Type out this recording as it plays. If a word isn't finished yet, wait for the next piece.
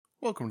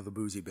Welcome to the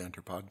Boozy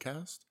Banter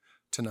Podcast.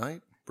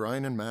 Tonight,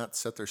 Brian and Matt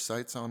set their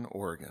sights on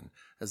Oregon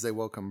as they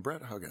welcome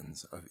Brett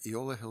Huggins of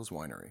Eola Hills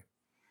Winery.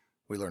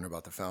 We learn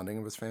about the founding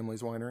of his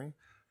family's winery,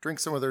 drink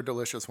some of their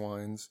delicious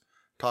wines,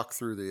 talk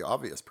through the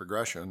obvious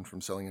progression from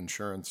selling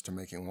insurance to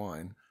making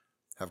wine,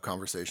 have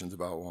conversations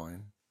about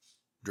wine,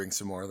 drink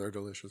some more of their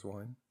delicious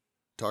wine,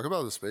 talk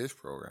about the space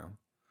program,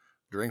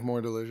 drink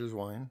more delicious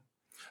wine,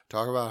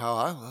 talk about how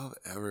I love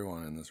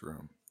everyone in this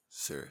room.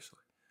 Seriously.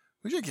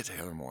 We should get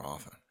together more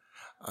often.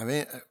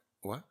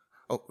 What?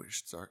 Oh, we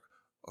should start.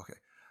 Okay.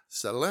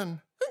 Settle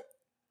in.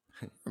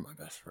 You're my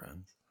best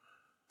friends.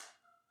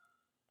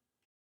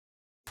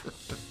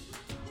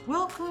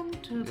 Welcome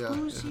to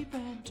Boozy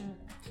Banter.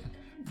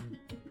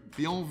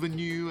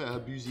 Bienvenue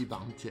à Boozy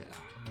Banter.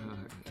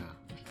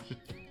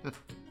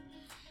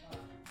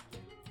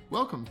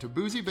 Welcome to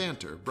Boozy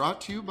Banter,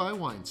 brought to you by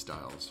Wine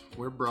Styles,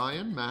 where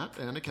Brian, Matt,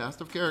 and a cast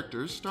of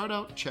characters start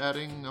out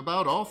chatting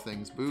about all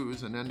things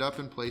booze and end up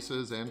in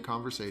places and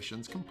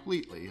conversations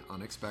completely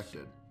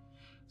unexpected.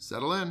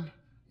 Settle in.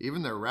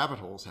 Even their rabbit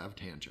holes have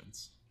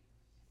tangents.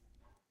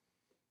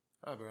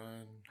 Hi,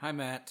 Brian. Hi,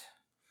 Matt.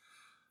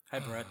 Hi,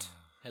 Brett.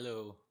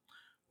 Hello.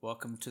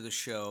 Welcome to the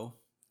show,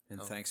 and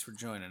thanks for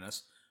joining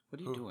us. What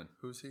are you doing?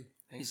 Who's he?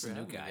 He's the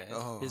new guy.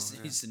 Okay.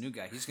 He's the new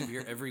guy. He's going to be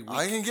here every week.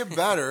 I can get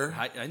better.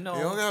 I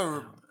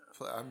know.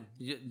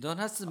 You don't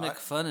have to make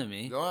fun of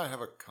me. Don't I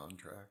have a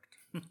contract?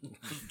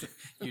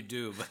 You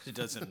do, but it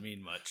doesn't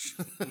mean much.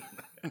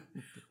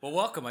 Well,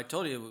 welcome. I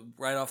told you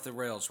right off the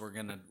rails. We're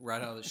gonna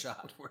right out of the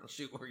shot.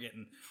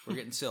 We're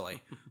getting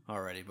silly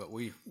already, but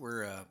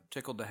we're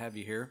tickled to have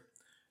you here.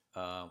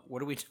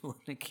 What are we doing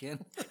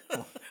again?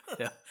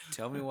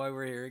 Tell me why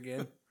we're here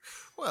again.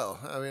 Well,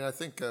 I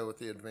think with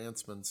the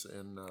advancements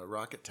in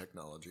rocket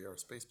technology, our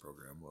space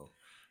program will.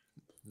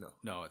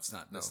 No, it's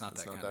not. That's not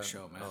that kind of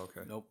show, man. Oh,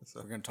 okay. Nope.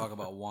 We're going to talk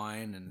about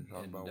wine and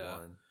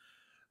wine.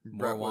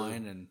 More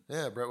wine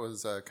and Brett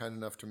was kind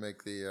enough to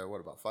make the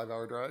about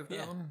 5-hour drive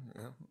down?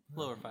 Yeah. A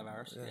little over 5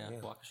 hours. Yeah.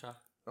 Waukesha.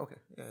 Okay.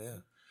 Yeah.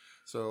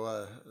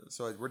 So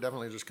we're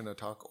definitely just going to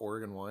talk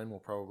Oregon wine. We'll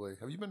probably.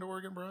 Have you been to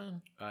Oregon,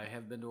 Brian? I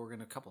have been to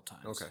Oregon a couple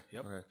times. Okay.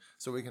 Yep. Okay.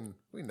 So we can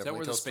Is that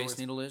where the Space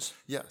Needle is?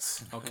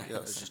 Yes. Okay. Yes.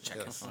 I was just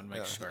checking. Yes. I want to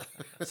make sure.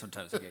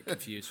 Sometimes I get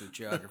confused with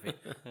geography,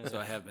 so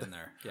I have been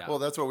there. Yeah. Well,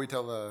 that's what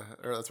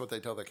that's what they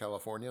tell the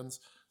Californians,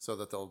 so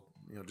that they'll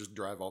just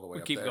drive all the way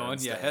up keep there. going.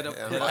 Yeah. Head up.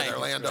 And buy their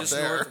land just up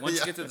there. north. Once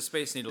you get to the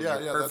Space Needle,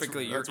 you're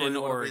perfectly. That's You're in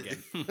where you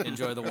Oregon.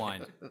 Enjoy the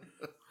wine.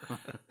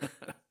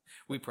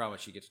 We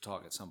promise you get to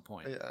talk at some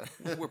point.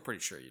 Yeah. We're pretty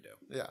sure you do.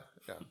 Yeah.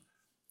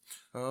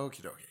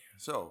 Okie dokie.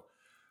 So,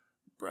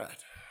 Brett,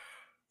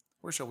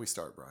 where shall we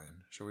start,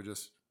 Brian? Shall we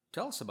just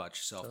tell us about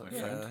yourself, my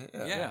friend?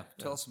 Yeah.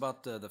 Tell us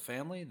about the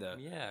family, the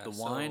So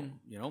wine.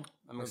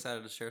 I'm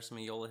excited to share some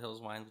Eola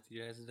Hills wines with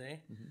you guys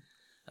today.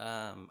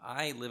 Mm-hmm.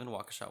 I live in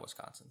Waukesha,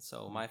 Wisconsin.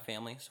 So my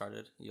family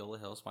started Eola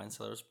Hills Wine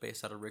Cellars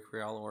based out of Rick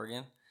Rial,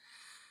 Oregon.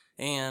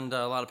 And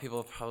a lot of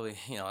people probably,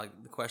 a lot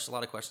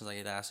of questions I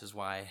get asked is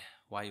why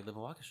you live in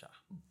Waukesha.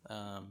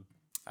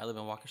 I live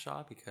in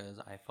Waukesha because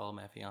I follow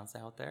my fiance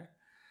out there.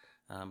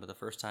 But the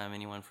first time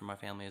anyone from my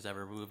family has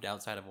ever moved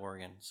outside of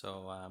Oregon.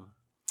 So,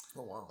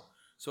 oh wow.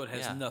 So it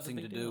has nothing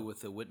to do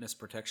with the witness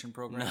protection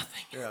program?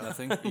 Nothing. Yeah.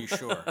 Nothing? Are you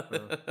sure?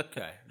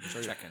 Okay.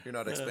 Just checking. You're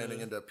not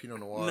expanding into Pinot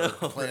Noir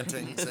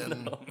plantings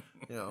and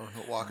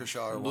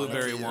Waukesha or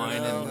Blueberry Waunakee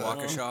wine in or-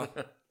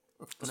 Waukesha?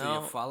 So No.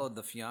 you followed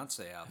the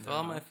fiance out there.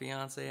 Follow huh? my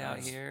fiance out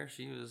Nice. here.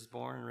 She was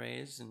born and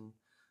raised in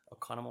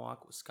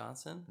Oconomowoc,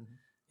 Wisconsin.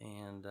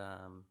 And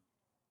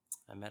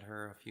I met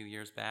her a few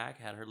years back,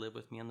 had her live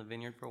with me on the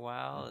vineyard for a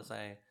while as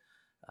I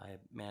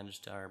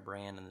managed our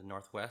brand in the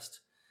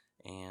Northwest.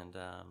 And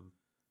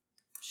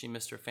she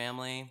missed her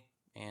family,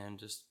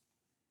 and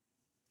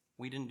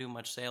we didn't do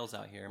much sales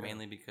out here,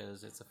 mainly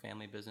because it's a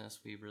family business.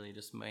 We really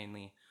just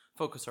mainly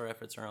focus our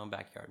efforts in our own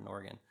backyard in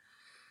Oregon.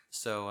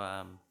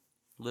 So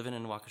living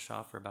in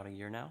Waukesha for about a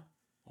year now,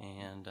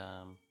 and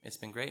it's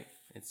been great.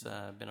 It's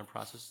been a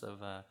process of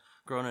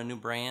growing a new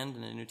brand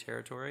in a new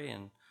territory,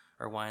 and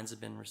our wines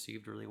have been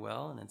received really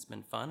well, and it's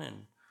been fun,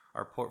 and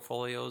our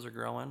portfolios are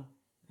growing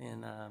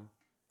in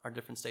our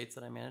different states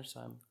that I manage. So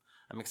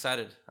I'm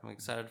excited. I'm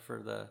excited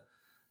for the,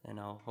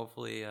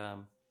 hopefully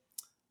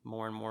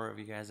more and more of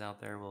you guys out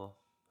there will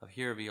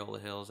hear of Eola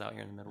Hills out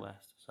here in the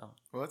Midwest. So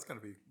Well, that's got to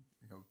be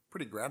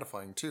pretty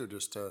gratifying too,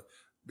 just to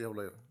be able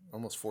to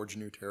almost forge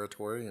new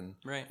territory and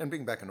Right. And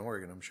being back in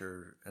Oregon, I'm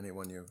sure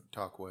anyone you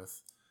talk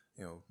with,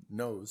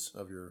 knows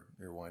of your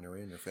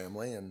winery and your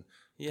family, and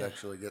to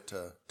actually get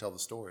to tell the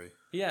story.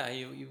 yeah,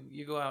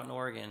 you go out in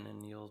Oregon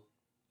and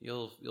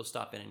you'll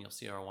stop in and you'll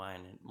see our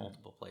wine in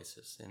multiple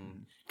places,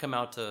 and come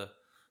out to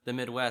the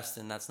Midwest,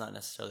 and that's not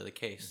necessarily the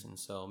case. And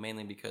so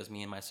mainly because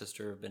me and my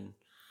sister have been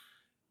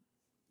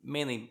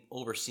mainly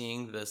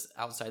overseeing this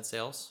outside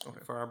sales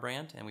for our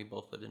brand, and we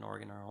both lived in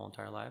Oregon our whole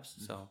entire lives.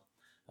 So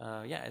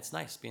it's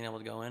nice being able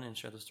to go in and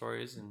share the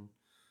stories and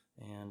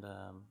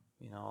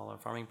all our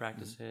farming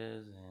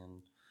practices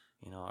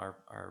and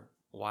our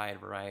wide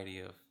variety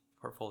of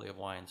portfolio of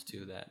wines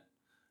too, that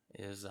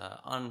is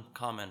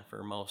uncommon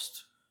for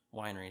most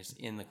wineries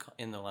in the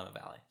Willamette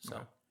Valley.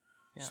 So,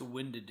 yeah. So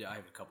when did I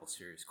have a couple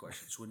serious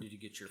questions? When did you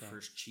get your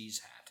first cheese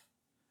hat?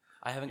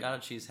 I haven't got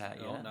a cheese hat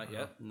No, yet. not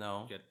yet.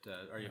 No.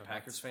 Are you a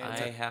Packers fan?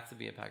 I have to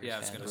be a Packers fan. Yeah, I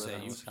was going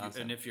to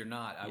say, and if you're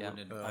not,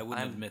 I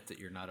wouldn't admit that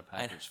you're not a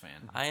Packers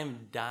fan. I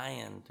am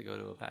dying to go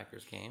to a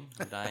Packers game.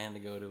 I'm dying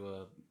to go to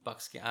a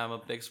Bucks game. I'm a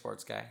big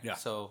sports guy. Yeah.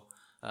 So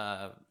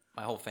my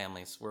whole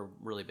we're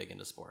really big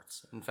into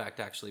sports. In fact,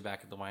 actually, back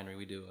at the winery,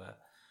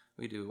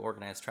 we do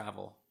organized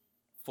travel.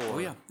 We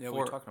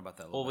were talking about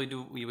that.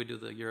 We would do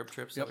the Europe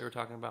trips that we were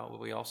talking about.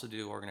 But we also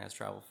do organized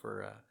travel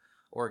for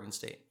Oregon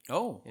State.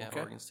 Oh, yeah, okay.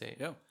 Oregon State.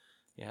 Yeah.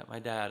 Yeah, my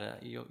dad.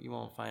 You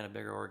won't find a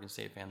bigger Oregon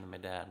State fan than my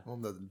dad. Well,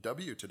 the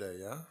W today,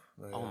 yeah.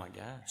 Oh my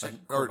gosh! It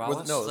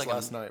was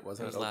last night,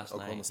 wasn't it? It was last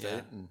Oklahoma night.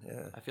 State. Yeah.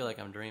 And, I feel like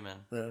I'm dreaming.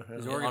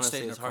 Is Oregon honestly,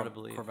 State it's hard to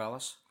believe.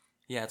 Corvallis?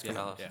 Yeah, it's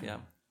Corvallis. Yeah.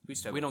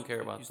 We don't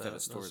care about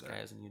those those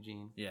guys in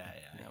Eugene. Yeah,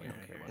 we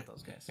don't care about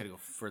those guys. Got to go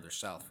further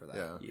south for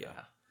that. Yeah.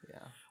 Yeah.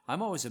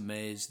 I'm always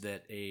amazed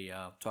that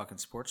talking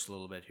sports a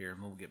little bit here,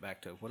 and we'll get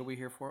back to what are we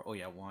here for? Oh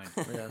yeah, wine.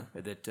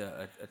 That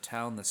a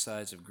town the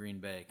size of Green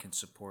Bay can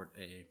support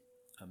a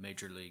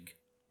major league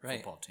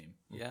football team.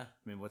 Yeah.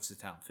 I mean, what's the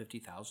town?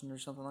 50,000 or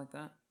something like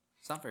that?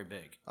 It's not very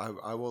big.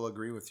 I will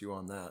agree with you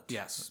on that.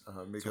 Yes.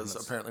 Because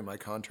apparently my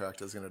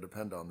contract is going to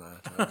depend on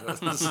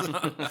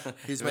that.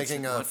 He's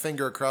making a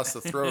finger across the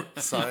throat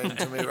sign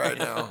to me right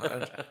now.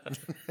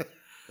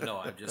 No,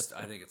 I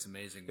think it's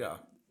amazing.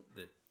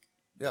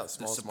 Yeah,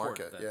 smallest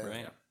market. That, yeah.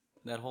 Right.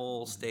 That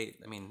whole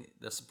state, I mean,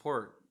 the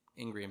support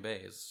in Green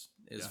Bay is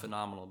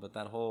phenomenal, but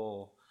the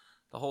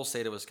whole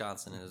state of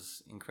Wisconsin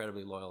is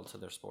incredibly loyal to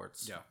their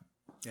sports. Yeah.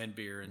 And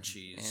beer and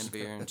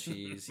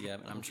cheese. Yeah.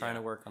 And I'm trying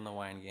to work on the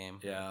wine game.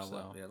 Yeah,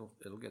 so. well,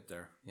 it'll get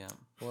there. Yeah.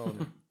 Well,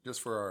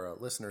 just for our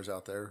listeners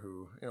out there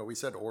who, we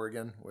said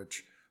Oregon,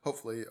 which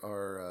hopefully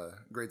our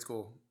grade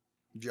school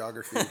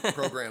geography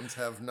programs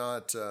have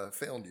not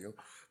failed you.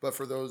 But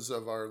for those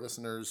of our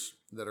listeners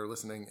that are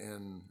listening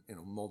in,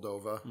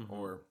 Moldova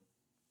or,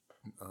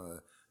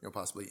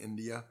 possibly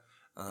India,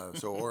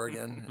 so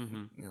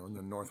Oregon, in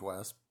the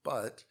Northwest,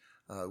 but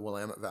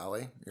Willamette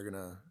Valley, you're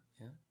going to,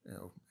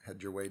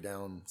 head your way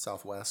down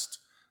southwest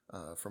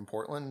from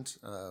Portland.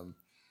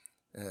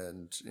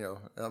 And,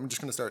 I'm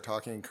just going to start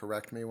talking.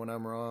 Correct me when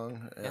I'm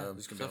wrong.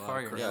 There's going to so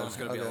far, be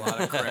a lot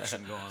of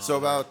correction going on. So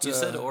about you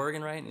said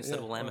Oregon right, and you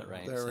said Willamette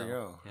right. There we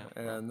go.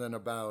 Yeah. And then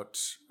about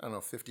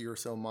 50 or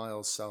so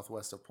miles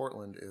southwest of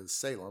Portland is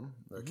Salem,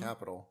 the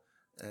capital,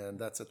 and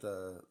that's at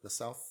the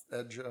south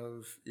edge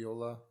of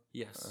Eola.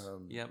 Yes.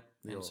 Yep.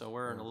 And so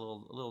we're in a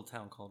little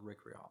town called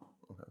Rick Rial.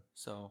 Okay.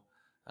 So,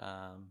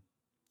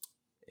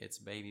 it's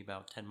maybe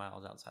about 10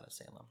 miles outside of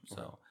Salem.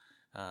 So.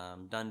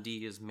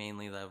 Dundee is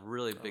mainly the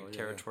really big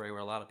territory where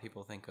a lot of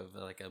people think of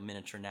like a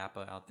miniature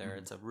Napa out there.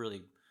 It's a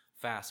really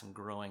fast and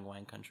growing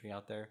wine country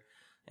out there,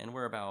 and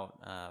we're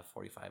about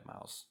 45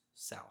 miles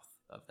south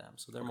of them.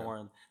 So they're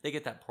they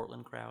get that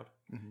Portland crowd,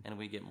 and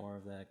we get more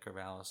of that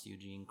Corvallis,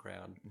 Eugene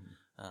crowd.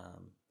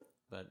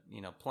 But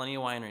plenty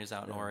of wineries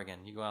out in Oregon.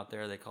 You go out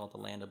there, they call it the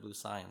land of blue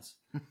signs.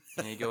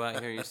 And you go out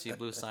here, you see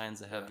blue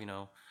signs that have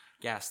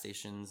gas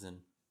stations and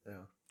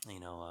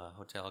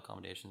hotel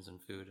accommodations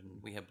and food,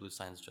 and we have blue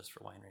signs just for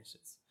wineries.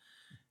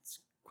 It's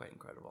quite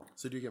incredible.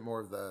 So do you get more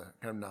of the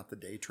kind of not the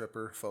day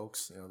tripper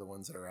folks, the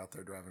ones that are out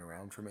there driving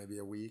around for maybe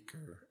a week?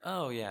 Or?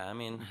 Oh yeah, I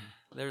mean,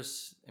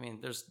 there's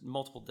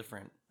multiple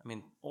different. I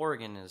mean,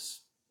 Oregon is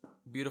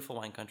beautiful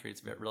wine country.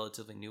 It's a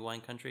relatively new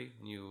wine country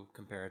when you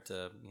compare it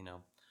to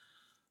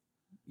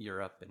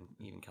Europe and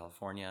even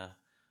California.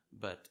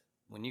 But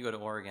when you go to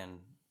Oregon,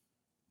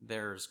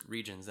 there's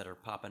regions that are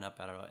popping up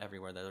out of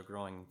everywhere that are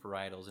growing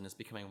varietals, and it's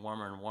becoming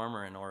warmer and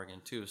warmer in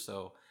Oregon too.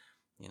 So,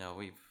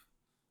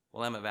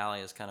 Willamette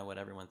Valley is kind of what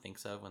everyone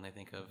thinks of when they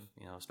think of,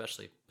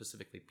 especially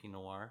specifically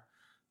Pinot Noir.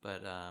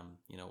 But,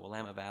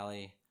 Willamette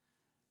Valley,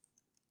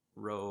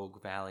 Rogue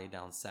Valley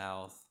down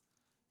south,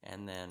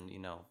 and then,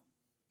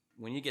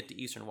 when you get to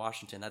eastern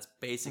Washington, that's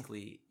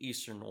basically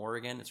eastern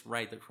Oregon. It's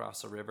right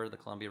across the river, the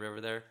Columbia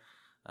River there.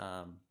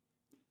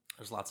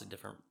 There's lots of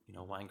different,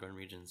 wine growing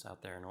regions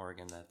out there in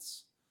Oregon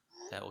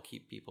that will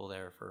keep people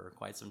there for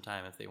quite some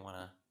time if they want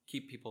to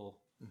keep people.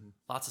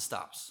 Lots of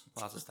stops.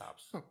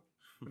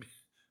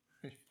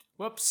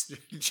 Whoops.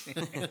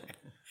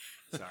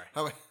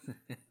 Sorry.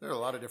 There are a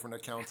lot of different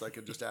accounts I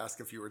could just ask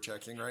if you were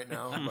checking right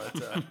now,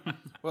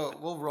 but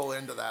we'll roll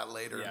into that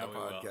later in the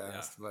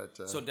podcast. Will, yeah.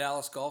 But so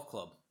Dallas Golf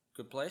Club,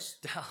 good place.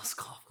 Dallas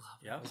Golf Club.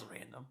 Yeah, that was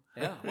random.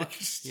 Yeah,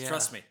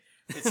 Trust me.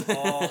 It's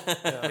all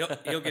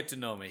you'll get to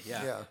know me.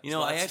 Yeah.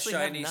 I actually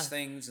Chinese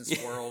things and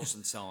squirrels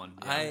and so on.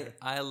 Yeah.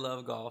 I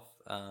love golf.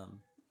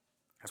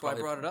 That's why I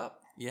brought it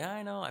up. Yeah,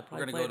 I know. We're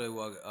gonna go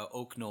to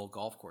Oak Knoll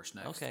Golf Course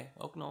next. Okay,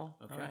 Oak Knoll.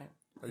 Okay. All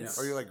right.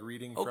 Are you like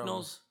reading Oak from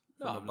Knoll's?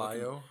 the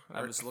bio?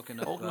 I was looking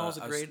up. Oak Knoll's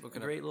a great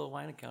little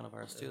wine account of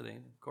ours too. They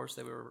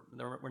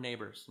were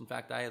neighbors. In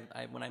fact, I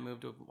when I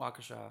moved to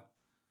Waukesha,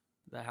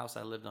 the house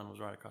I lived on was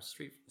right across the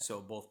street.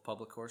 So both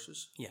public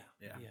courses. Yeah.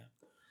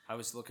 I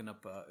was looking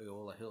up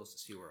Eola Hills to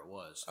see where it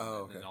was.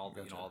 Oh, okay. And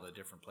all the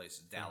different places.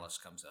 Dallas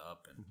comes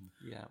up, and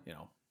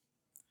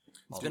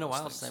It's been a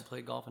while since I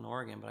played golf in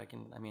Oregon, but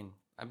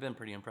I've been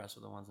pretty impressed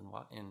with the ones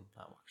not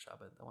Waukesha,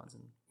 but the ones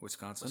in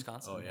Wisconsin.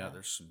 Oh yeah,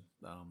 there's some.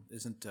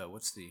 Isn't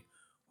what's the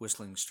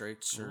Whistling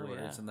Straits or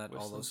isn't that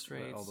Whistling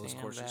Straits, all those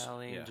Sand courses?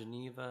 Valley,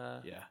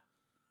 Geneva. Yeah,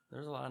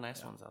 there's a lot of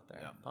nice ones out there.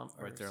 yeah.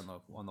 Right there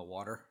on the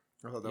water.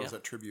 I thought that was a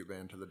tribute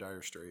band to the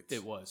Dire Straits.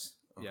 It was.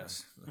 Okay.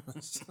 Yes.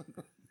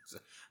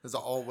 There's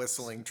an all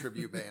whistling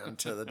tribute band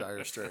to the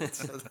Dire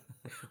Straits.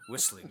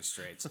 Whistling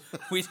Straits.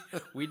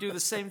 We do the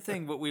same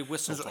thing, but we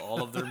whistle to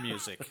all of their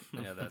music.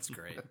 Yeah, that's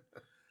great.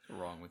 What's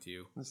wrong with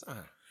you?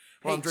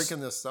 Well, I'm drinking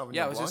this Sauvignon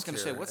Yeah, I was just Blanc going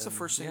to say, here, what's the and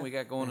first thing we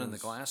got going in the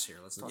glass here?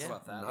 Let's talk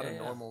about that. Not a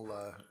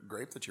normal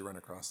grape that you run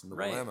across in the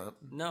Right. Willamette.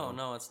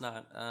 No, it's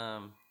not.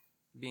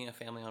 Being a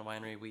family-owned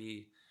winery,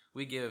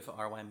 we give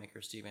our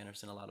winemaker Steve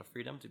Anderson a lot of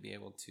freedom to be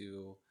able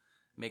to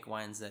make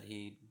wines that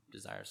he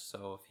desires.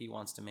 So if he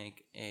wants to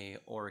make a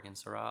Oregon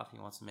Syrah, if he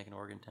wants to make an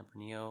Oregon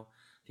Tempranillo,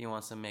 if he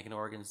wants to make an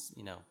Oregon,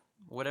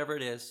 whatever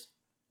it is,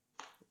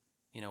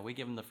 we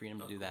give him the freedom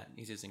to do that.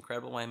 He's this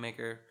incredible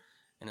winemaker,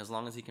 and as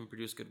long as he can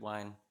produce good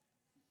wine,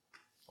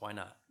 why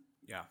not?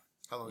 Yeah.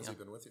 How long has he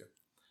been with you?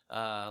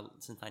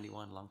 Since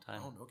 '91, a long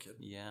time. Oh, no kidding.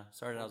 Yeah,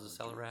 started out as a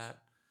cellar rat,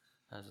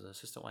 as an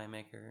assistant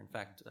winemaker. In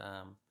fact,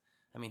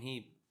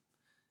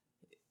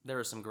 there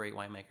are some great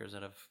winemakers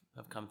that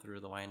have come through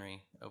the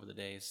winery over the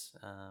days.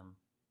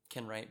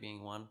 Ken Wright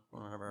being one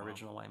of our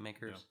original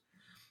winemakers,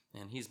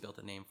 and he's built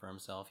a name for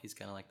himself. He's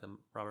kind of like the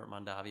Robert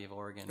Mondavi of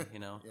Oregon,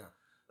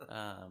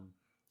 Yeah.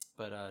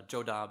 But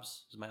Joe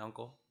Dobbs is my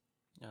uncle.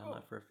 I'm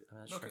not sure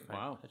if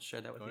I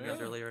shared that with you guys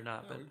earlier or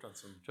not, but we've done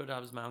some. Joe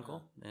Dobbs is my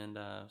uncle, and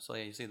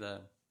you see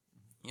the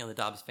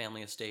Dobbs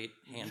family estate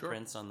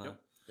handprints on the.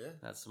 Yeah.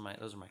 Those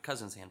are my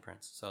cousin's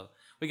handprints. So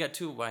we got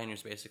two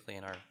wineries basically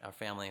in our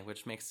family,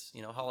 which makes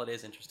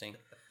holidays interesting.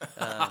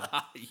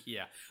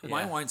 Yeah,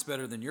 my wine's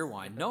better than your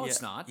wine. No,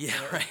 it's not. Yeah,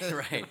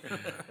 right.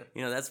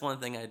 That's one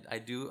thing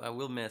I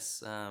will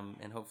miss,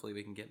 and hopefully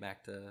we can get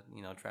back to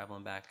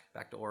traveling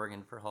back to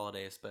Oregon for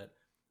holidays. But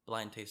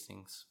blind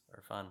tastings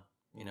are fun.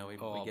 We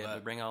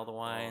bring all the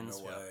wines.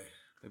 Oh, no way.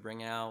 We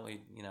bring out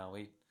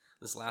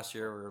this last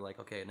year we were like,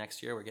 okay,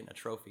 next year we're getting a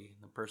trophy.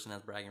 The person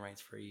has bragging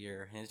rights for a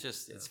year, and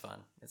it's fun.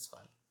 It's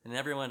fun, and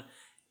everyone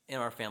in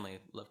our family,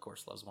 of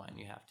course, loves wine.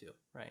 You have to,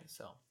 right?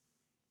 So,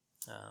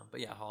 but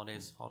yeah,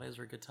 holidays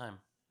are a good time.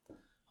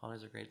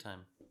 Holidays are a great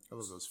time. I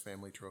love those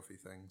family trophy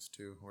things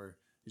too, where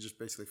you just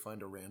basically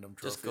find a random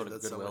trophy. Just go to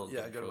Goodwill.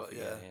 Right.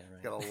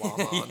 Got a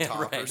llama on yeah,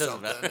 top right, or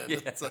something. And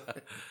it's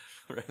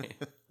right.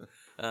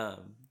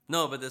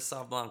 No, but this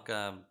Sauv Blanc,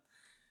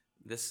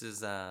 this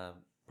is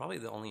probably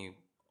the only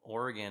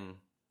Oregon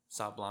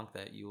Sauv Blanc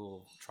that you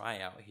will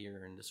try out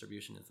here in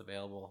distribution. It's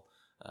available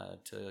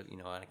to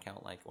an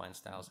account like Wine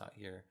Styles out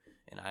here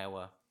in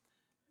Iowa.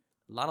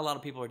 A lot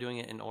of people are doing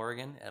it in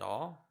Oregon at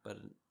all, but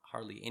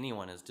hardly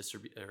anyone is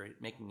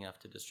making enough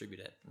to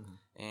distribute it.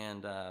 Mm-hmm.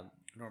 And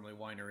normally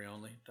winery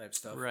only type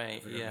stuff.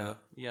 Right. Yeah.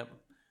 Yep.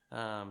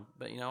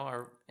 But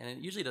and it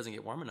usually doesn't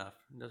get warm enough.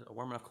 A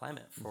warm enough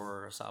climate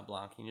for a Sauv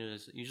Blanc.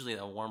 Usually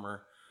a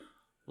warmer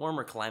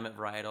climate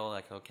varietal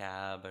like Haut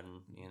Cab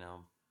and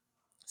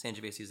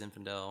Sangiovese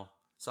Zinfandel,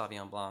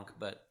 Sauvignon Blanc,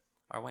 but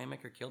our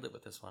winemaker killed it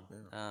with this one.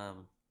 Yeah.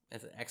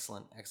 It's an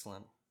excellent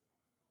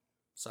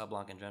Sauv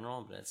Blanc in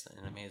general, but it's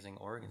an amazing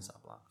Oregon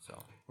Sauv Blanc. So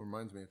it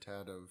reminds me a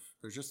tad of.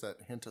 There's just that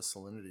hint of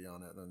salinity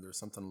on it, and there's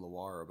something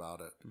Loire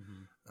about it.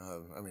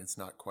 Mm-hmm. It's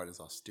not quite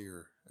as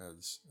austere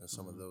as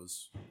some of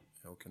those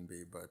can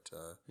be, but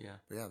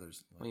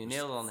there's. Well, you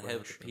nailed it on the head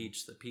with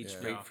the peach,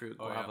 grapefruit,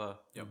 guava.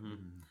 Yeah. Yep.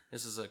 Mm-hmm.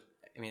 This is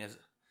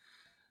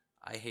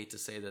I hate to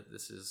say that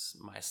this is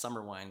my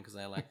summer wine because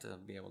I like to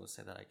be able to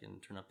say that I can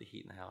turn up the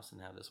heat in the house and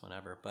have this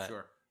whenever. But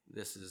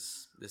this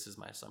is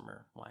my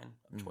summer wine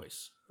of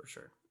choice for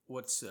sure.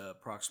 What's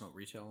approximate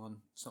retail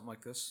on something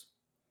like this?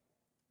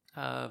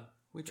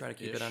 We try to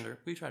keep it under.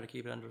 We try to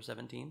keep it under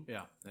 17.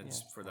 Yeah,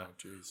 that's for the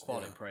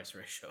quality price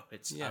ratio.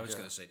 It's. I was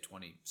going to say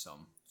 20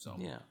 some. So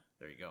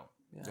there you go.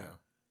 Yeah.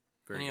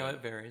 Very good.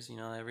 It varies.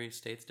 Every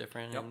state's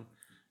different. Yep.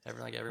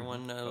 And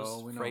everyone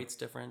knows freight's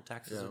different,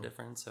 taxes are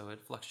different, so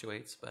it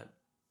fluctuates. But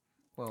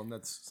and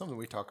that's something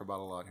we talk about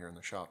a lot here in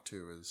the shop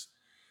too. Is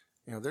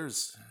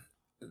there's.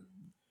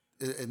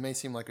 It may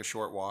seem like a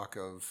short walk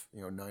of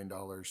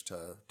 $9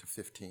 to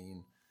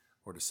 15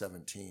 or to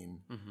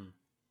 17,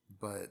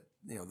 but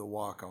the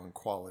walk on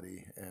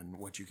quality and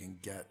what you can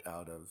get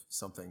out of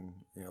something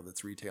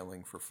that's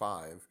retailing for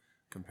 $5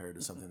 compared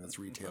to something that's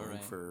retailing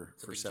for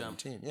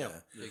 17. Yeah,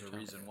 there's a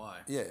reason why.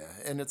 Yeah,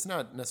 and it's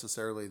not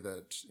necessarily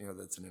that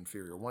that's an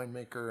inferior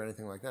winemaker or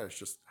anything like that. It's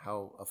just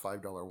how a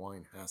 $5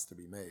 wine has to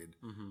be made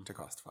to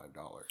cost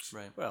 $5.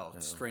 Right. Well,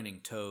 straining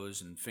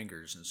toes and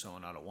fingers and so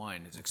on out of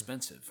wine is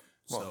expensive.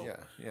 Well, so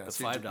yeah. The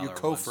 $5 you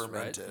co-ferment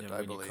ones, it, right?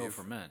 I believe. You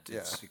co-ferment,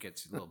 it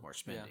gets a little more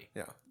spendy.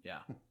 Yeah.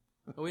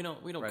 But we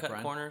don't cut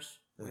Brian? corners.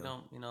 We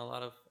don't. A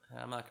lot of.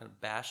 I'm not going to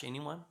bash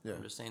anyone. Yeah.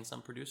 I'm just saying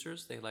some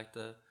producers they like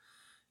to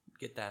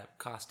get that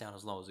cost down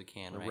as low as we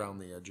can, right? Around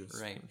the edges,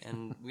 right?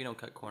 And we don't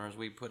cut corners.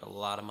 We put a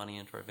lot of money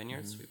into our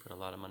vineyards. We put a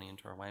lot of money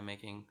into our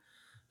winemaking.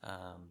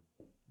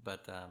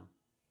 But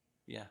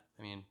Yeah,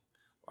 I mean,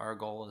 our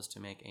goal is to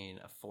make an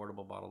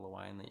affordable bottle of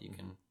wine that you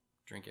can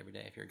drink every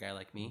day. If you're a guy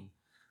like me,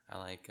 I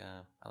like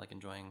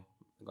enjoying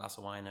a glass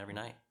of wine every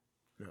night.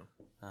 Yeah.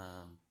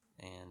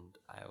 And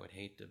I would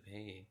hate to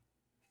pay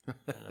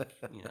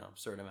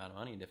absurd amount of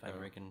money if I'm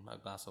drinking a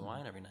glass of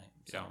wine every night.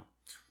 So,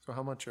 So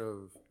how much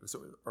of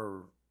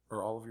are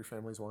all of your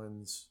family's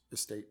wines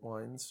estate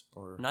wines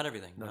or not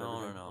everything. Not No.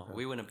 everything? Okay.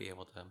 We wouldn't be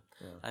able to.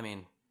 Yeah. I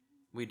mean,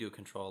 we do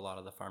control a lot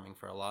of the farming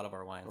for a lot of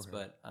our wines,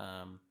 but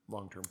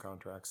long-term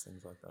contracts,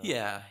 things like that?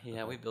 yeah,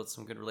 we built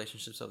some good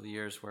relationships over the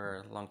years.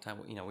 Where a long time,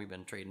 we've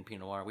been trading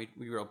Pinot Noir. We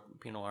grow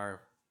Pinot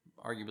Noir.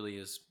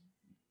 Arguably,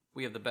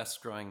 we have the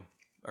best growing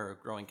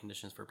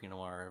conditions for Pinot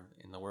Noir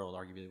in the world.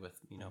 Arguably, with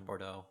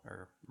Bordeaux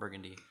or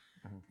Burgundy.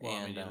 Well,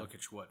 And you look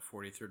at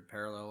 43rd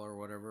parallel or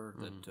whatever.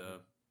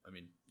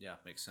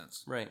 That makes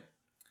sense. right.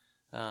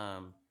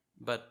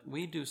 But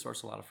we do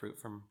source a lot of fruit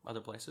from other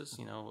places.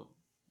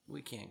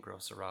 We can't grow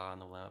Syrah in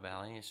the Willamette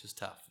Valley. It's just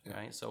tough,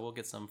 right? So we'll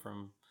get some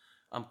from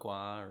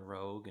Umpqua or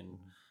Rogue and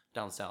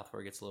down south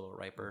where it gets a little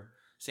riper.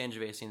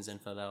 Sangiovese and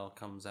Zinfandel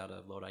comes out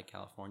of Lodi,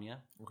 California.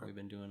 Okay. We've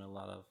been doing a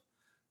lot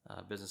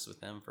of business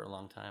with them for a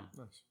long time.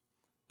 Nice.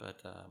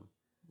 But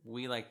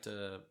we like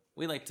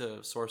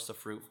to source the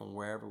fruit from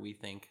wherever we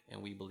think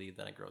and we believe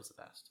that it grows the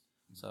best.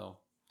 So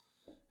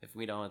if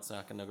we don't, it's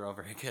not going to grow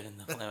very good in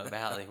the Willamette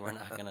Valley. We're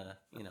not going to,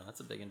 it's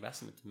a big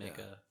investment to make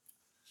a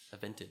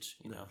vintage,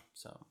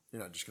 so.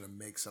 You're not just going to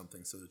make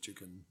something so that you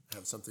can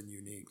have something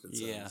unique that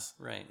says, Yeah,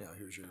 right. Yeah,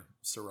 here's your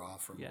Syrah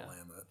from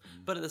Willamette.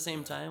 But at the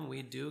same time,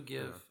 we do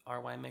give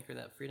our winemaker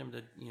that freedom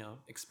to,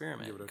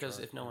 experiment. Give it a Because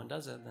try, if no one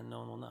does it, then no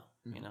one will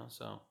know,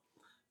 so.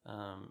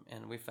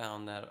 And we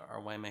found that our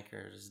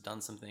winemaker has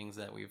done some things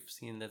that we've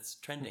seen that's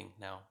trending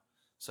now.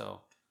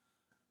 So,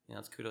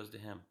 it's kudos to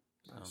him.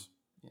 So, Nice.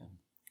 yeah.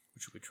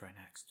 What should we try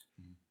next?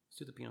 Let's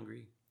do the Pinot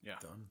Gris. Yeah.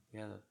 Done.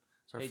 Yeah.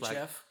 Our Hey, flag.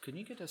 Jeff, can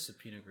you get us a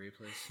Pinot Gris,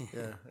 please?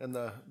 Yeah, and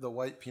the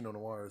white Pinot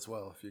Noir as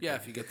well. If you Yeah,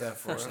 could if you get that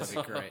for us, that'd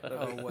be great.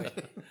 Oh, wait.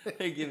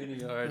 They're giving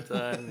you a hard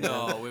time.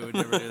 No, we would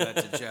never do that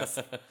to Jeff.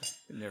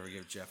 We'd never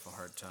give Jeff a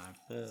hard time.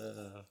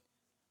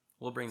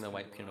 We'll bring the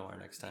white Pinot Noir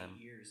next time.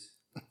 Years.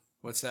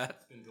 What's that?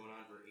 It's been going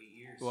on for 8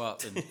 years. Well,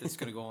 and it's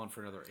going to go on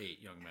for another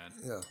 8, young man.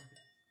 Yeah.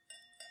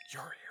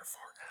 You're here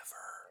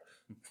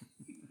forever.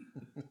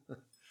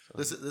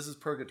 This is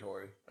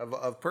purgatory.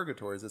 Of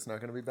purgatories, it's not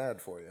going to be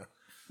bad for you.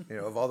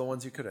 Of all the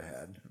ones you could have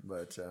had,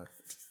 but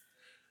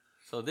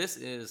So this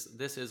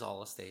is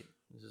all estate.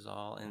 This is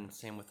all, and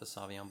same with the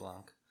Sauvignon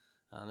Blanc.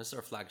 This is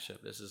our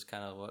flagship. This is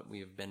kind of what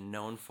we've been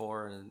known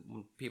for. And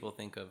when people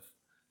think of,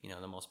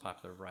 the most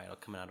popular varietal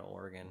coming out of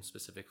Oregon,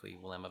 specifically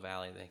Willamette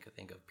Valley, they could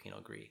think of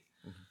Pinot Gris,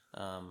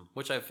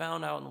 which I've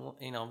found out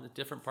in, the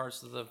different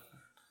parts of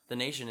the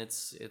nation.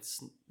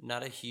 It's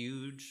not a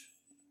huge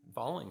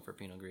following for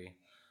Pinot Gris.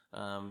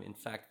 In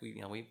fact,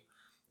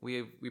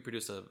 we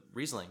produce a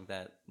Riesling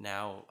that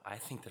now I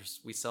think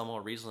we sell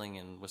more Riesling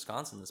in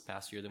Wisconsin this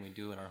past year than we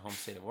do in our home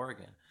state of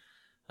Oregon.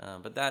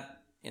 But that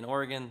in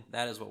Oregon,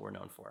 that is what we're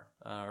known for.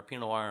 Our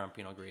Pinot Noir and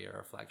Pinot Gris are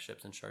our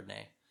flagships and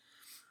Chardonnay.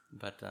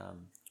 But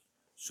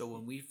So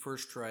when we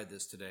first tried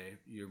this today,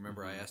 you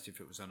remember I asked you if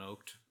it was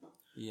unoaked?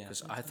 yeah,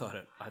 Because I thought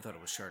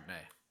it was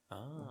Chardonnay. no,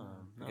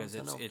 Because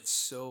it's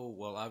so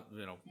well.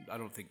 I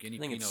don't think any I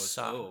think Pinot it's is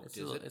soft. oaked,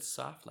 is it? It's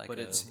soft like But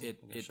a it's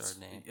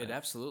Chardonnay. it but-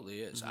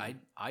 absolutely is.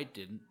 I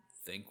didn't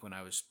think when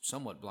I was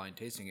somewhat blind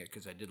tasting it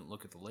because I didn't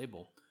look at the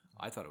label.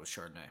 I thought it was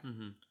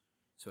Chardonnay.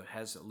 So it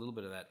has a little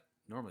bit of that.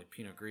 Normally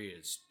Pinot Gris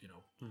is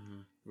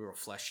real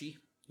fleshy.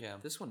 yeah.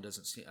 This one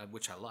doesn't seem,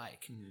 which I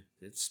like.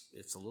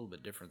 It's a little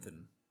bit different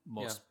than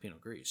most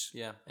Pinot Gris.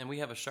 Yeah, and we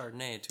have a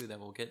Chardonnay too that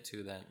we'll get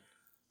to that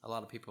a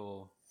lot of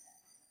people.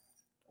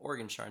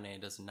 Oregon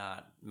Chardonnay does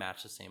not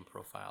match the same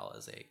profile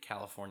as a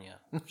California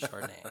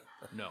Chardonnay,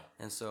 No.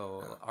 and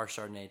so our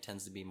Chardonnay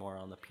tends to be more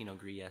on the Pinot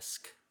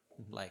Gris-esque,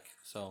 like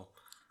so.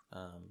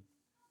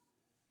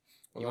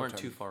 You weren't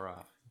too far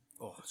off.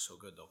 Oh, it's so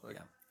good though. Yeah.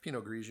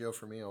 Pinot Grigio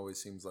for me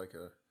always seems like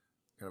a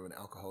kind of an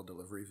alcohol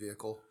delivery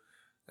vehicle,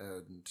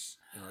 and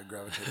I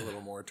gravitate a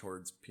little more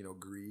towards Pinot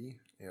Gris.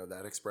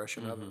 That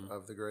expression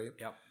of the grape.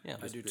 Yep. Yeah.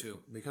 I do too.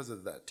 Because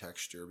of that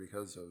texture,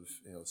 because of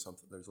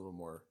something. There's a little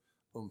more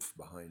oomph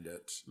behind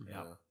it.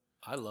 Yeah.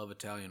 I love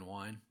Italian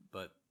wine,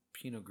 but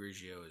Pinot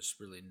Grigio is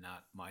really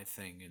not my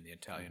thing in the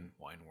Italian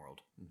wine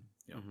world.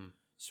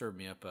 Serve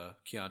me up a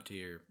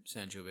Chianti or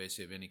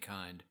Sangiovese of any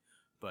kind,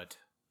 but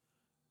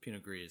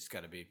Pinot Gris has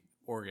got to be.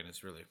 Oregon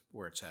is really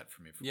where it's at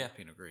for me for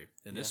Pinot Gris,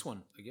 and this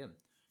one again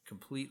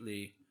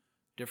completely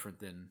different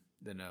than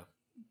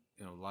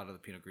a lot of the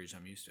Pinot Gris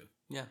I'm used to.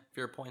 Yeah, if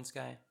you're a points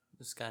guy,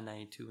 this has got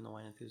 92 in the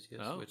Wine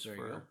Enthusiast, Oh, which there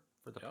you go.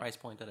 for the price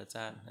point that it's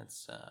at,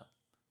 it's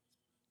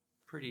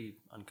pretty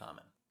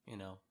uncommon.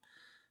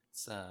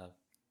 It's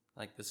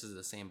like this is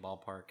the same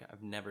ballpark.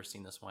 I've never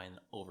seen this wine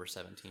over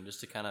 17, just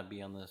to kind of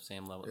be on the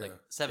same level. Yeah. Like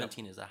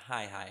 17 is a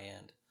high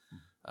end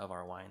of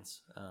our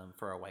wines,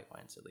 for our white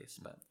wines at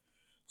least. But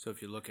So if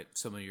you look at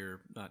some of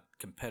your, not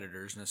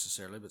competitors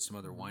necessarily, but some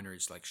other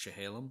wineries like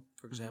Chehalem,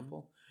 for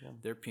example,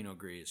 their Pinot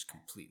Gris is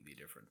completely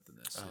different than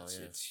this. Oh,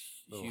 It's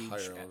a little huge.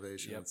 higher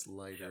elevation. Yep. It's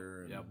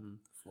lighter Yep. and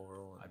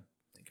floral. I And,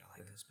 think I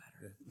like this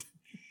better.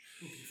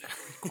 Be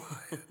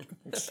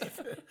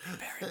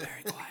very,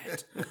 very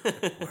quiet.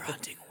 We're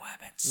hunting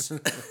rabbits.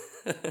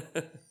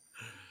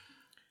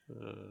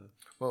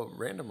 well,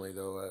 randomly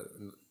though,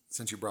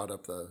 since you brought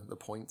up the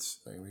points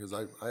thing, because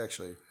I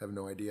actually have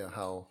no idea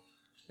how,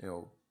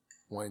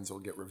 wines will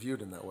get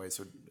reviewed in that way.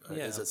 So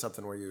is it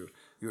something where you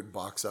would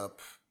box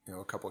up,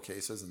 a couple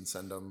cases and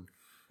send them?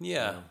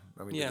 Yeah.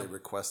 I mean, do they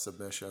request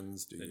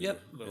submissions? Do you?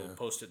 Yep. Little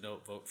post-it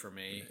note, vote for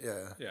me.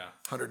 Yeah. Yeah.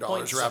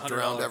 $100 wrapped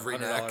around every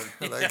neck.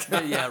 Like,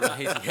 Yeah,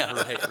 right. Yeah,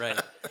 right.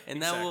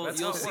 And that Exactly. That's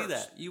you'll how it see works.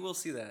 that. You will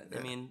see that.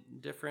 I mean,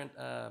 different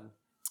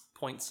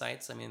point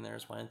sites. I mean,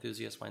 there's Wine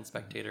Enthusiast, Wine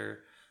Spectator.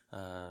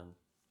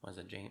 What is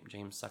it?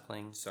 James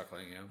Suckling.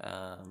 Suckling,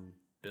 yeah.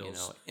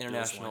 Bill's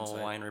International Wine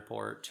Site. Wine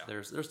Report.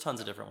 Yeah. There's tons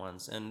of different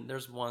ones, and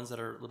there's ones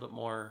that are a little bit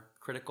more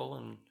critical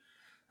and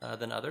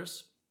than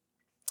others.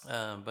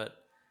 But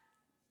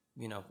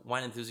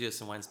Wine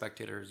Enthusiasts and Wine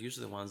Spectator is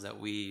usually the ones that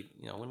we,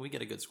 when we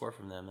get a good score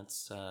from them,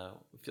 it's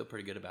we feel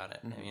pretty good about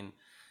it. I mean,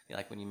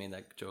 like when you made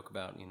that joke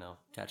about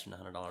attaching a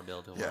 $100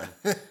 bill to one.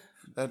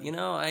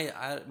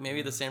 I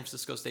maybe the San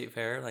Francisco State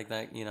Fair, like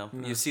that.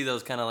 You see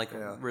those kind of like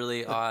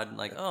really odd,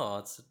 like, oh,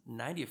 it's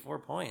 94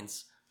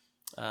 points.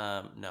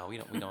 No, we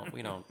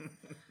don't.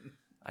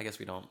 I guess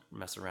we don't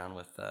mess around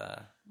with.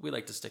 We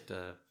like to stick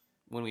to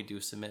when we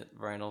do submit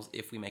varietals.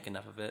 If we make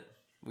enough of it,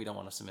 we don't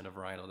want to submit a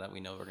varietal that we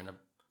know we're going to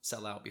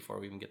sell out before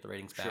we even get the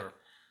ratings back. Sure.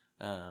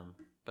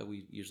 But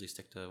we usually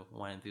stick to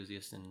Wine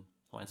Enthusiast and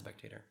Wine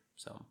Spectator.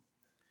 So,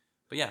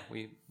 but yeah,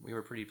 we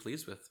were pretty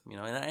pleased with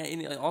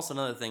and also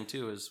another thing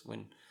too is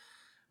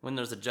when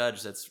there's a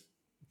judge that's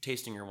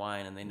tasting your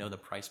wine and they know the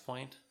price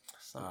point.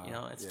 It's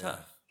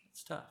tough.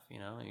 It's tough. You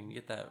can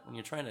get that when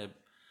you're trying to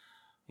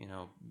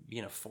be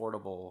an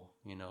affordable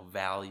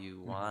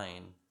value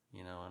wine.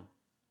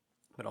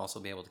 But also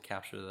be able to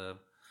capture the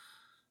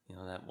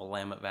that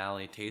Willamette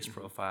Valley taste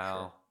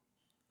profile.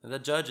 Sure. The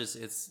judge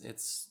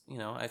it's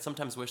I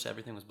sometimes wish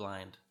everything was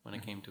blind when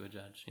it came to a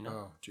judge.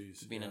 Oh,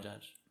 geez. Being a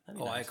judge.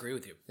 Oh, nice. I agree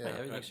with you. Yeah. Right,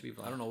 everything should be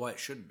blind. I don't know why it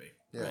shouldn't be.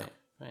 Yeah.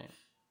 Right.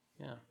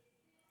 Yeah.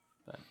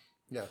 But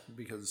yeah,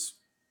 because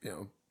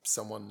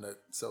someone that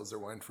sells their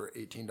wine for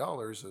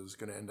 $18 is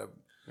going to end up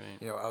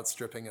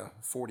outstripping a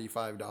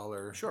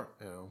 $45. Sure.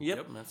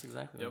 Yep. That's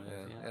exactly what it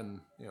is. Yeah. And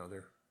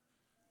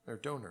they're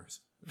donors.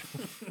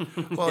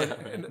 Well,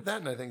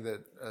 and I think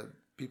that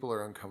people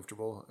are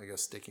uncomfortable, I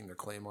guess, staking their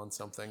claim on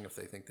something if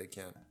they think they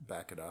can't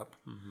back it up.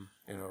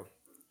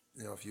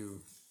 Mm-hmm. If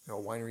you a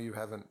winery you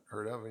haven't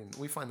heard of, I mean,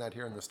 we find that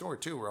here in the store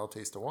too, where I'll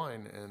taste a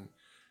wine and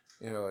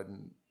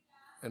and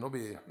it'll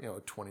be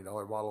a $20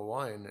 bottle of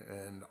wine,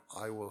 and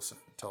I will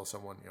tell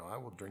someone, I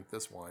will drink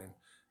this wine.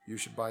 You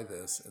should buy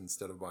this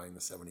instead of buying the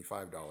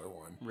 $75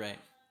 one. Right.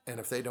 And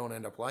if they don't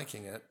end up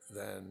liking it,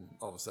 then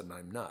all of a sudden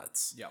I'm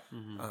nuts. Yeah.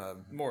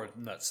 Mm-hmm. More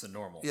nuts than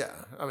normal. Yeah.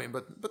 I mean,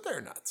 but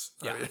they're nuts.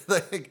 Yeah.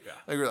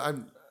 I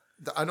mean,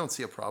 I don't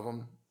see a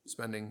problem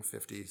spending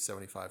 $50,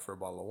 $75 for a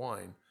bottle of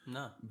wine.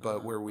 No.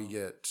 But where we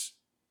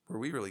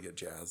really get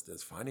jazzed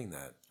is finding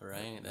that.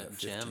 Right. That 15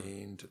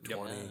 gem. to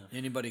 20. Yeah.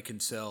 Anybody can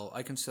sell.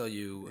 I can sell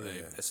you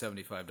a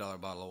 $75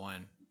 bottle of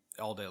wine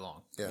all day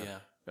long. Yeah.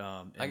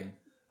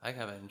 I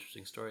have an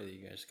interesting story that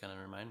you guys kind of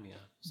remind me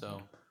of.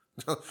 So.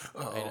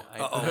 Uh-oh.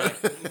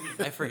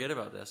 I forget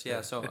about this.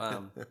 Yeah. So,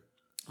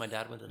 my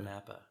dad went to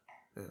Napa,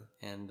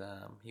 and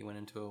he went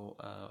into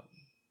a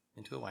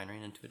winery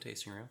and into a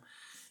tasting room,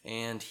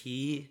 and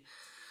he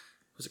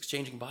was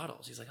exchanging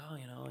bottles. He's like,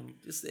 and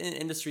it's an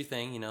industry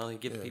thing, you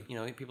give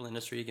people in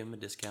industry, you give them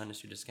a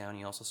industry discount.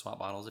 You also swap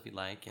bottles if you'd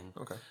like, and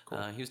okay,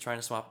 cool. He was trying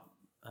to swap.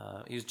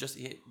 He was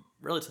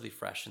relatively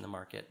fresh in the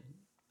market.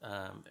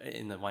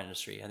 In the wine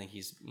industry, I think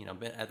he's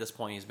been at this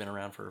point. He's been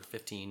around for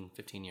 15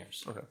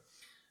 years. Okay.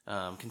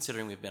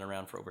 Considering we've been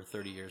around for over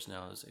 30 years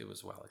now, it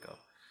was a while ago.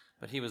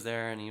 But he was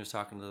there and he was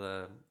talking to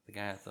the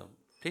guy at the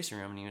tasting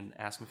room, and he would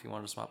ask him if he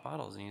wanted to swap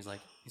bottles, and he's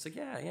like,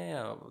 yeah,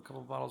 a couple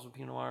of bottles of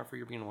Pinot Noir for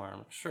your Pinot Noir. I'm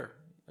like, sure.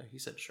 He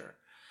said sure,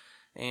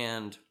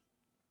 and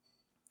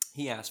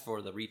he asked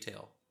for the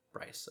retail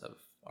price of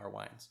our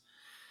wines,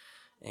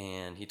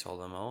 and he told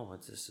them,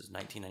 this is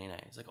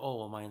 $19.99. He's like,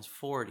 well, mine's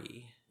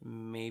 $40.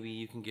 Maybe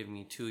you can give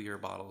me 2 of your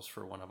bottles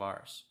for one of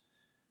ours.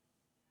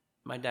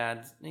 My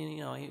dad, he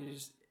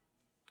just.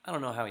 I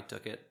don't know how he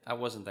took it. I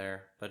wasn't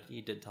there, but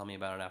he did tell me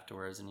about it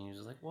afterwards, and he was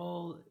just like,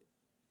 well,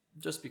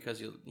 just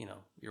because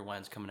your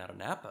wine's coming out of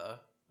Napa,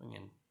 I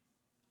mean,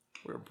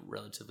 we're a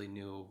relatively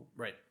new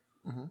right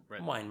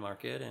wine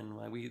market, and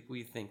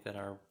we think that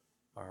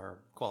our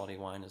quality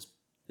wine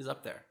is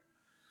up there.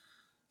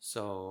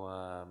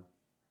 So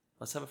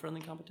let's have a friendly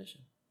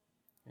competition.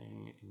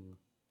 And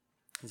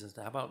he says,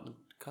 how about the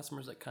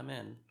customers that come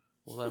in?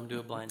 We'll let them do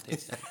a blind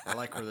tasting. I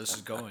like where this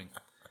is going.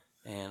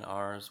 And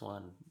ours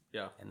won.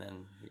 Yeah. And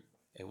then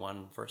they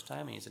won first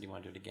time, and he said, "You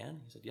want to do it again?"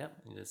 He said, "Yep."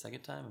 And he did it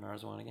second time, and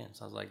ours won again.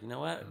 So I was like, you know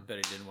what? Bet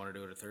he didn't want to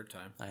do it a third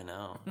time. I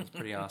know, it was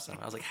pretty awesome.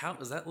 I was like, "How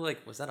was that?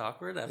 Like, was that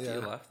awkward after you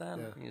left that?"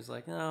 Yeah. He was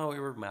like, "No, we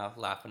were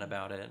laughing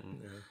about it,"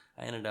 and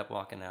I ended up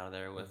walking out of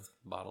there with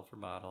bottle for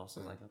bottle. So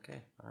I was like,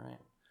 "Okay, all right."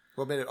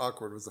 What made it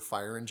awkward was the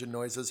fire engine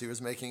noises he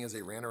was making as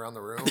he ran around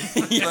the room.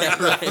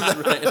 Yeah, right.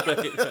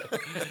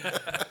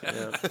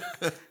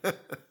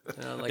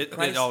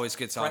 Like it always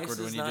gets awkward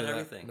when you not do that.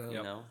 everything, No.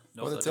 you know.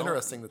 No, Well, it's don't.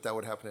 interesting that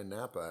would happen in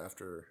Napa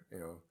after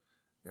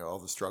all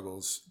the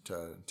struggles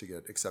to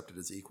get accepted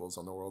as equals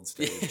on the world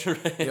stage.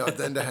 Right.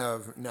 Then to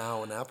have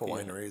now a Napa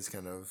winery is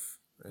kind of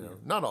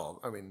not all.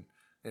 I mean,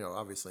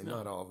 obviously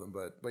not all of them,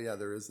 but yeah,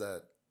 there is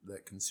that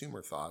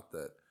consumer thought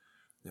that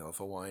if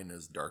a wine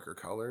is darker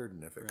colored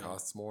and if it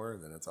costs more,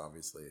 then it's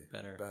obviously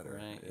better.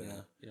 Right.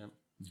 Yeah.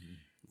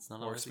 It's not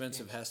More always the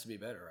expensive case. has to be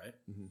better, right?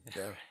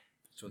 Yeah.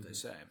 That's what they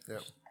say.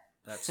 Yep.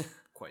 That's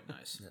quite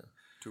nice. Yeah.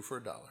 2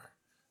 for $1.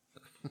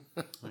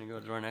 Want to go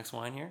to our next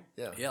wine here?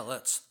 Yeah. Yeah,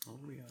 let's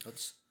What do we got?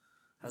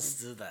 let's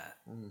do that.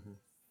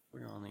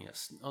 We're on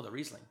the the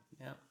Riesling.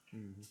 Yeah.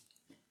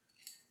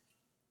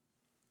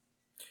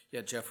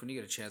 Yeah, Jeff, when you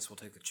get a chance, we'll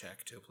take the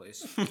check too,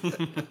 please.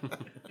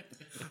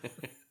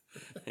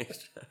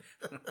 It's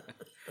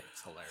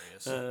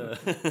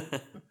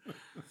hilarious.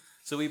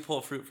 So we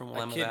pull fruit from I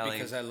Willamette kid Valley.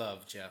 because I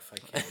love, Jeff. I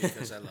kid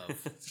because I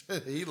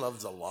love. He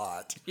loves a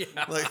lot. Yeah.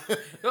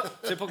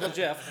 Typical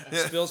Jeff.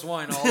 Spills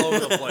wine all over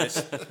the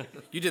place.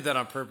 You did that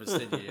on purpose,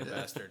 didn't you, you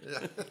bastard?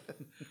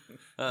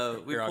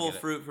 We Here, I'll pull get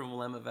it. fruit from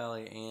Willamette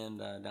Valley and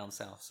down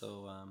south,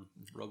 so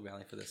Rogue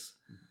Valley for this.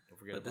 Don't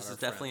forget But this about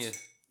is our definitely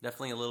friends.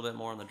 definitely a little bit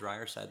more on the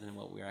drier side than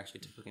what we're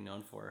actually typically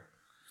known for.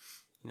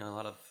 A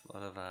lot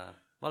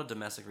of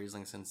domestic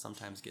Rieslings can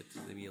sometimes get to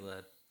be a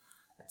little,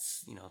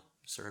 it's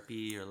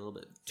syrupy or a little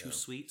bit too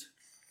sweet.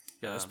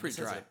 Yeah, it's pretty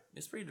this has dry.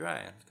 It's pretty dry.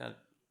 It's got,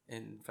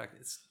 in fact,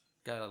 it's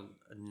got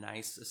a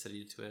nice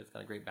acidity to it. It's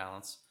got a great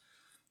balance.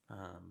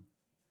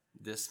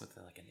 This with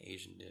like an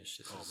Asian dish.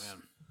 This is,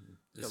 Man.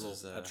 This Got a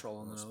is little petrol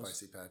on the nose.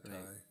 Spicy pad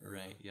thai.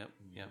 right. Yep.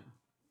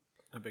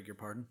 I beg your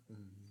pardon?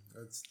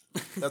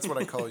 That's what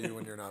I call you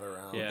when you're not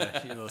around.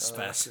 Yeah, you little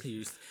spicy.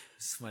 This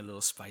is my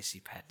little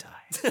spicy pad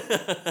thai.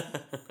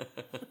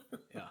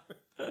 Yeah,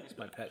 it's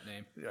my pet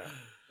name. Yeah.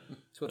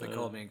 It's what they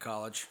called me in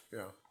college.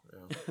 Yeah.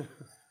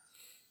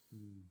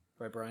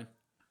 Right, Brian?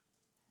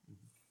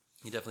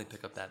 You definitely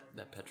pick up that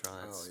Petra.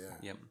 That's, Oh, yeah.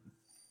 Yep.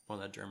 Or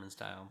that German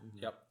style.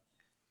 Yep.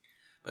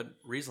 But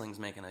Riesling's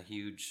making a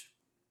huge.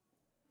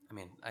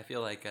 I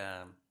feel like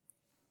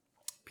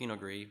Pinot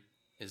Gris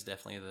is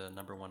definitely the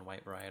number one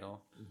white varietal.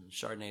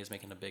 Chardonnay is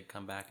making a big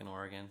comeback in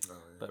Oregon. Oh,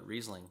 yeah. But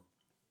Riesling,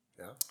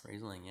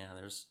 Yeah.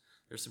 there's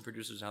some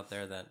producers out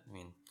there that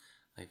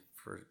like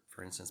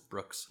for instance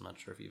Brooks. I'm not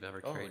sure if you've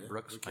ever Oh, carried yeah.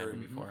 Brooks We winery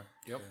carried- before.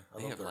 Yep. I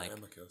They love have their like-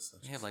 amicus.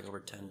 They have like over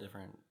 10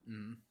 different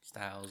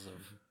styles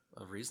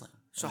of Riesling.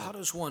 So how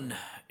does one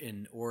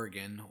in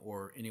Oregon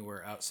or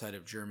anywhere outside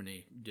of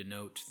Germany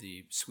denote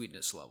the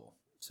sweetness level?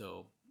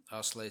 So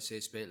Auslese,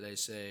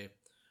 Spätlese,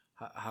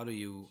 how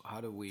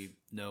do we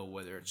know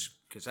whether it's,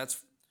 because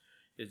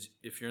it's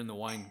if you're in the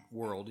wine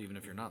world, even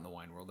if you're not in the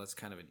wine world, that's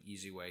kind of an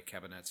easy way,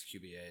 Cabernets,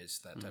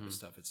 QBAs, that type of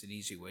stuff. It's an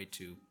easy way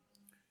to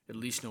at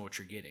least know what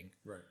you're getting.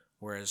 Right.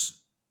 Whereas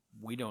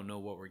we don't know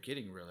what we're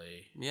getting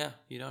really. Yeah,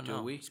 you don't Do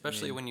know. we?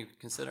 Especially when you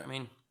consider.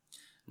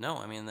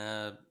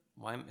 The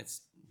wine.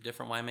 It's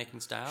different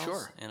winemaking styles.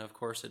 Sure. And of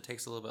course, it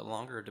takes a little bit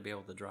longer to be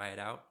able to dry it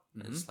out.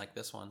 It's like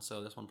this one.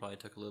 So this one probably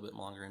took a little bit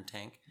longer in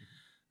tank.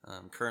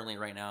 Currently,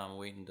 right now, I'm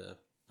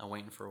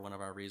waiting for one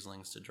of our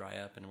Rieslings to dry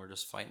up, and we're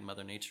just fighting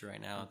Mother Nature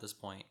right now at this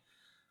point.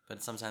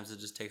 But sometimes it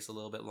just takes a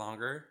little bit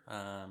longer.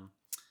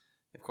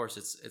 Of course,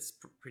 it's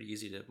pretty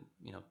easy to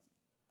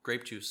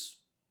grape juice.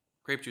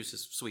 Grape juice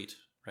is sweet,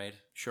 right?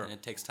 Sure. And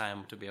it takes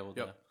time to be able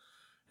to.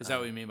 Is that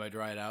what you mean by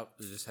dry it out?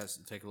 It just has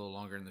to take a little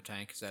longer in the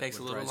tank? Is that Takes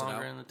a what little dries it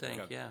longer out? in the tank,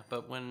 Okay. yeah.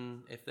 But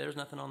if there's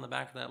nothing on the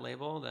back of that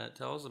label that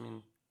tells,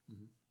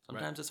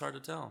 sometimes it's hard to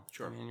tell.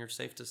 Sure. You're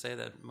safe to say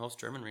that most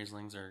German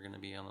Rieslings are going to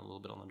be on a little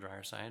bit on the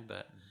drier side,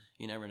 but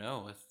you never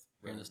know if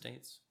you're in the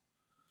States.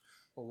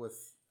 Well,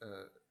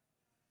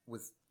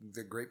 with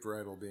the grape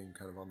varietal being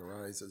kind of on the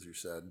rise, as you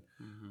said,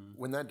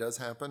 when that does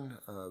happen,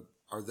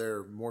 are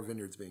there more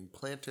vineyards being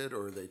planted,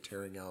 or are they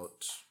tearing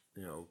out,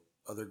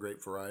 other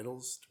grape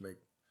varietals to make?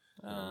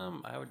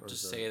 I would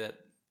just say that,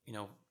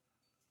 oh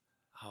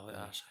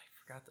gosh, I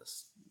forgot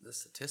this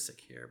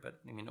statistic here, but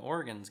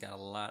Oregon's got a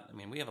lot.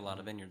 We have a lot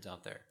of vineyards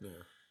out there. Yeah.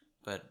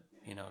 But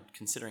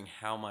considering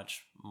how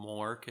much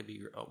more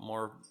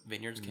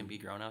vineyards can be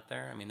grown out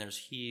there, there's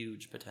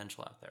huge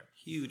potential out there,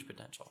 huge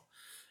potential,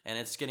 and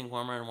it's getting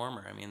warmer and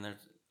warmer.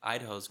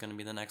 Idaho's going to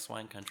be the next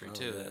wine country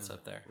too. Yeah. That's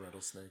up there.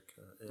 Rattlesnake.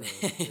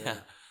 Yeah.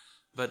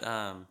 But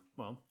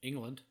Well,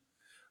 England.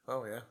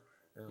 Oh yeah.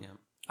 yeah,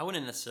 I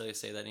wouldn't necessarily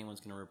say that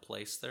anyone's going to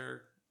replace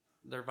their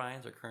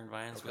vines or current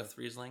vines with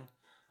Riesling,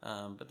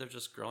 but they're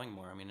just growing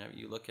more.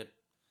 You look at.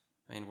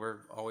 We're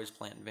always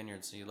planting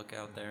vineyards, so you look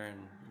out there and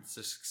it's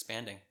just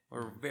expanding.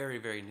 We're a very,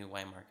 very new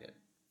wine market.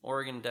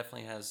 Oregon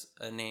definitely has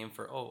a name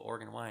for,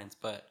 Oregon wines,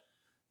 but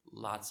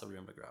lots of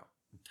room to grow,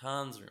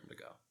 tons of room to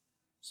go.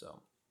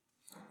 So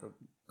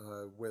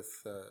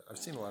I've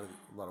seen a lot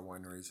of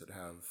wineries that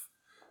have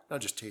not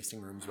just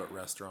tasting rooms but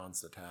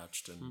restaurants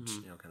attached, and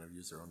kind of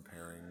use their own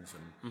pairings.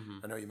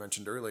 And I know you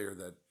mentioned earlier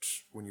that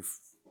when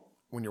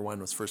your wine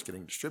was first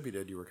getting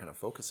distributed, you were kind of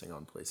focusing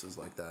on places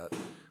like that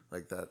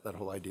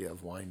whole idea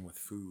of wine with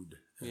food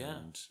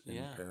and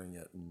pairing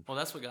it. And well,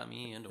 that's what got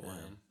me into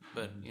wine.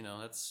 But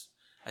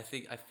I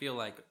feel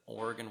like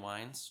Oregon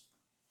wines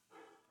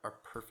are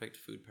perfect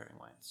food pairing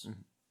wines.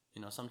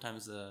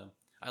 Sometimes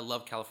I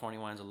love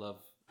California wines. I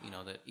love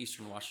the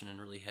Eastern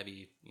Washington, really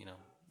heavy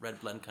red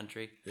blend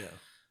country. Yeah.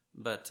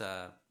 But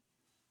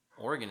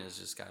Oregon has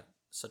just got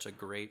such a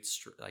great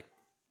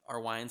our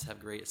wines have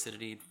great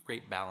acidity,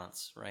 great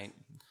balance, right?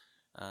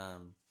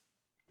 And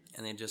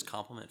they just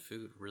complement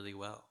food really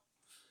well.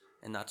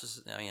 And not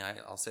just,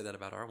 I'll say that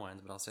about our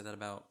wines, but I'll say that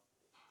about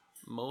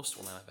most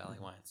Willamette Valley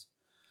wines.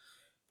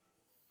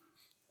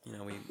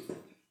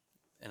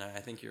 And I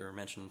think you were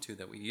mentioning too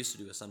that we used to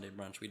do a Sunday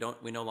brunch.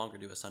 We no longer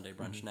do a Sunday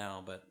brunch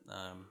now, but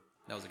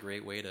that was a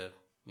great way to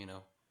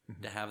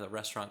to have the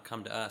restaurant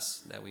come to us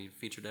that we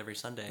featured every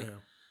Sunday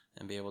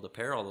and be able to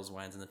pair all those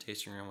wines in the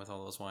tasting room with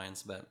all those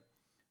wines. But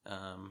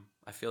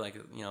I feel like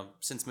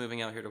since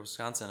moving out here to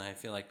Wisconsin, I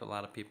feel like a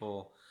lot of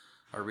people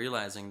are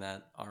realizing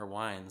that our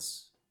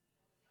wines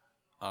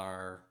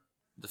are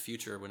the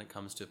future when it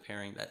comes to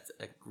pairing that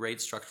a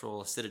great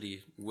structural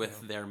acidity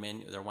with their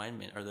menu, their wine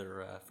menu, or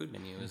their food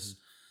menu is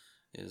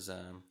it's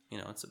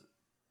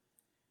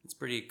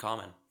pretty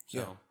common.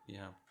 So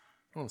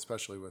Well,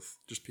 especially with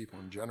just people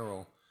in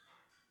general,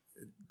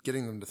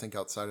 getting them to think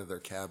outside of their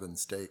cabin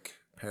steak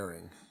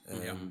pairing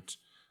and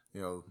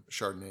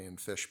Chardonnay and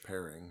fish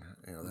pairing,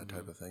 that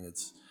type of thing.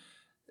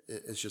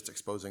 It's just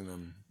exposing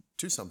them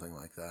to something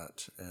like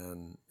that,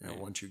 and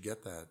once you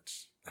get that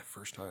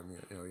first time,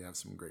 you have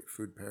some great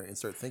food pairing and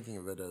start thinking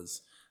of it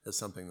as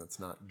something that's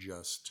not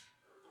just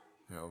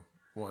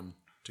one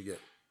to get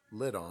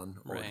lit on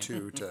or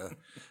two to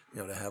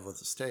to have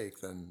with a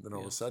steak. Then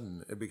all of a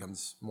sudden it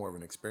becomes more of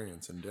an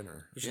experience in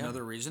dinner. There's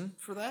another reason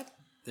for that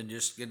than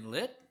just getting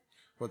lit.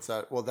 What's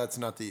that? Well, that's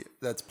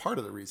part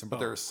of the reason, but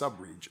there are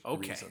sub-reasons.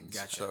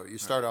 Gotcha. So you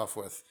start off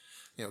with,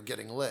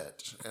 getting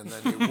lit, and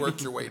then you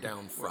work your way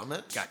down from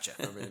it. Gotcha.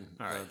 I mean,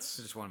 all right. I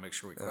just want to make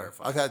sure we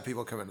clarify. I've had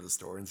people come into the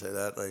store and say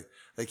that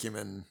they came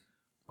in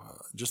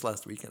just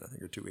last weekend, I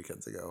think, or 2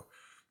 weekends ago,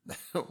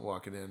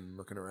 walking in,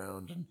 looking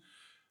around, and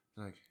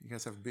like, you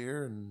guys have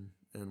beer and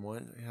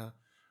wine? Yeah.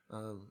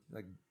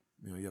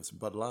 You have some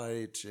Bud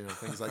Light,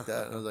 things like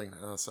that. And I was like,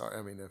 oh, sorry.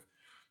 I mean,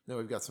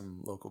 we've got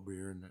some local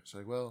beer, and it's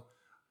like, well,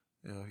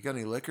 you got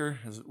any liquor?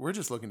 We're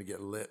just looking to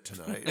get lit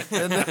tonight.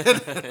 And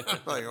then, I'm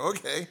like,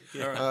 okay.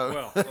 Yeah,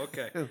 well,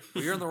 okay. Well,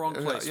 you're in the wrong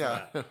place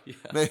for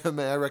that.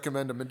 May I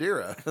recommend a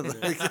Madeira?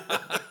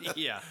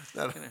 Yeah.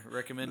 I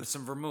recommend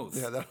some vermouth.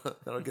 Yeah,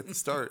 that'll get the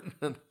start.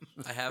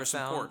 I have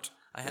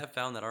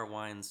found that our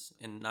wines,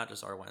 and not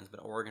just our wines, but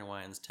Oregon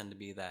wines tend to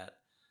be that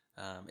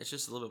it's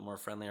just a little bit more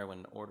friendlier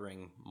when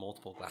ordering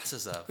multiple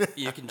glasses of.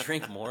 You can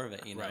drink more of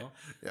it, Right.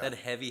 Yeah. That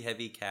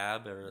heavy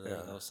cab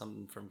or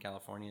something from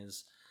California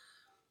is,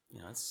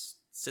 it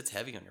sits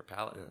heavy on your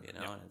palate, and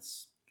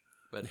it's,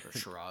 but Or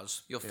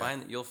Shiraz. you'll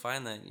find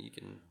that you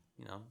can,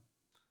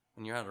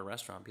 when you're at a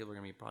restaurant, people are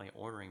going to be probably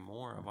ordering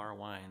more of our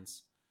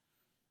wines,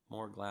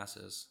 more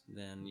glasses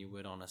than you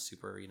would on a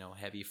super,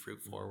 heavy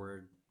fruit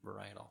forward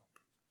varietal.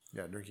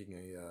 Yeah, drinking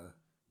a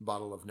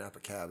bottle of Napa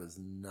Cab is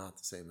not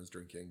the same as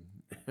drinking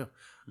a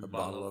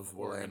bottle of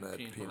Willamette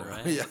Pinot.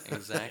 Right? Yeah,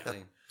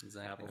 Exactly.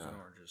 Apples and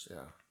oranges.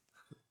 yeah,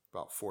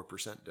 about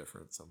 4%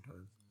 difference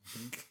sometimes.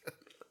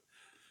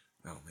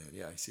 Oh man,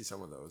 yeah, I see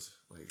some of those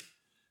like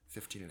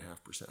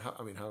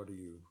 15.5%. How do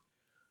you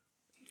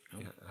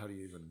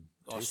even?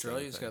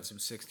 Australia's got some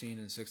 16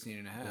 and 16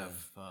 and a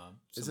half.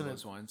 Some of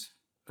those wines.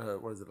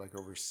 What is it, like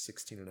over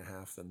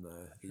 16.5 and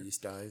the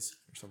yeast dies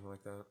or something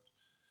like that?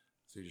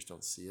 So you just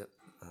don't see it.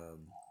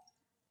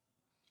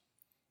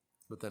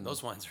 But then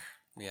Those wines are,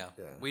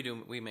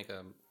 we make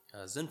a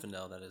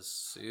Zinfandel that is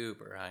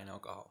super high in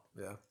alcohol.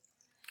 Yeah.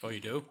 Oh,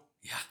 you do?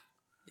 Yeah.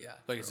 Yeah.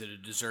 Like, is it a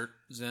dessert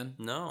Zen?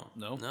 No.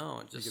 You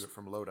Just get it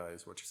from Lodi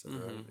is what you said,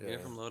 right? get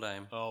it from Lodi.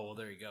 Oh, well,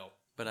 there you go.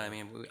 But I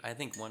mean, I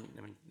think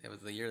it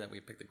was the year that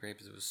we picked the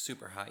grapes. It was a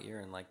super hot year,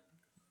 and like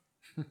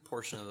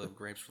portion of the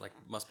grapes were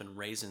must have been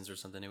raisins or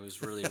something. It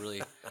was really,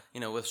 really,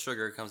 with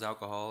sugar comes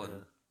alcohol,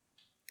 and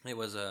it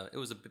was a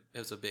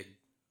big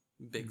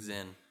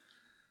Zin,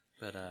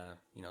 but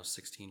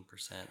 16%,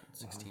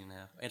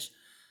 16.5.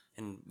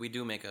 And we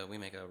make a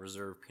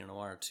reserve Pinot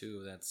Noir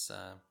too. That's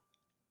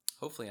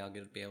hopefully I'll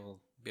be able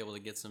to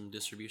get some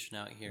distribution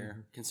out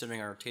here.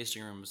 Considering our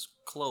tasting room is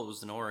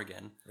closed in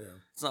Oregon,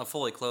 it's not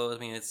fully closed. I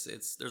mean, it's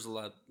there's a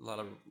lot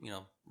of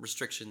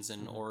restrictions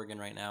in Oregon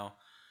right now.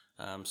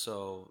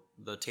 So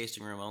the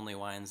tasting room only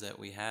wines that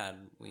we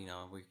had, we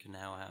can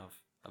now have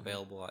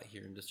available out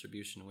here in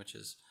distribution, which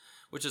is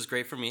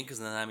great for me because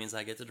then that means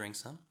I get to drink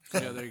some.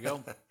 Yeah, there you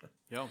go.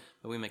 Yeah.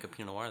 But we make a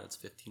Pinot Noir that's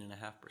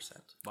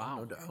 15.5%. Wow.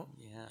 No doubt.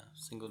 Yeah,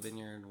 single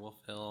vineyard, Wolf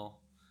Hill,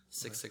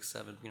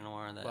 667 Pinot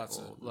Noir that Lots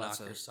will of lots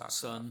knock your of socks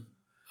sun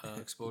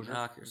exposure.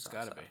 Knock your It's socks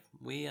got to off. be.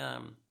 We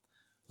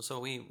so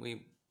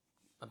we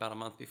about a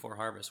month before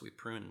harvest we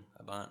prune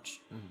a bunch,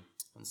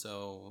 and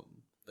so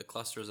the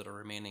clusters that are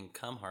remaining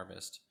come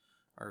harvest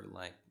are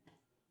like,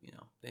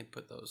 they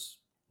put those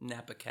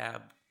Napa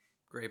Cab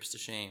grapes to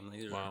shame.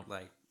 These are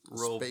like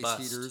robust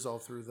Space heaters all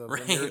through the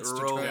right, vineyards to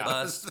try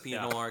robust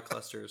Pinot Noir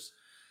clusters,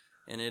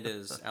 and it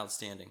is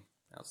outstanding.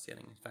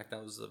 Outstanding. In fact,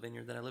 that was the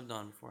vineyard that I lived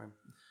on before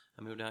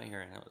I moved out here,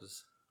 and it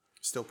was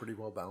Still pretty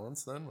well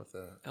balanced then with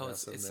the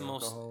acid it's and the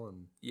most. alcohol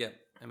and Yep.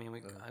 I mean, I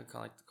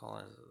like to call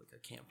it like a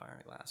campfire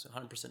in a glass.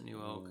 100% new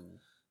oak.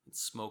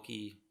 It's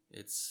smoky.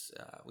 It's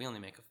we only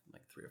make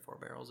like 3 or 4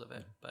 barrels of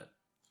it, but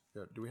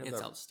yeah. Do we have it's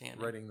that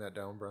outstanding. writing that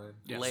down, Brian?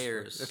 Yes.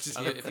 Layers.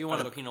 If you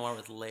want a Pinot Noir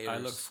with layers, I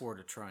look forward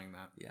to trying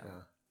that. Yeah. Yeah.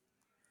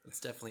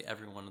 It's definitely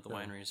everyone at the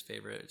winery's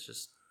favorite. It's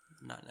just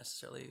not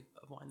necessarily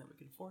a wine that we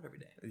can afford every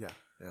day. Yeah.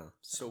 Yeah.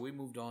 So we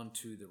moved on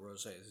to the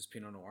rosé. This is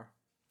Pinot Noir.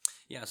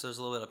 Yeah, so there's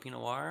a little bit of Pinot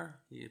Noir.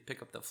 You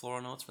pick up the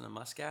floral notes from the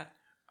Muscat.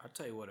 I'll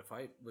tell you what. If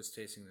I was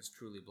tasting this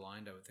truly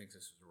blind, I would think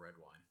this was a red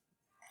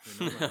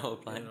wine. No,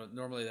 blind.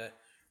 Normally that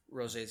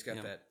rosé's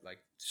got that like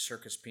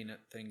circus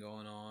peanut thing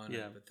going on.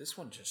 Yeah. But this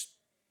one just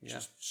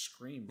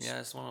screams.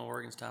 Yeah, it's one of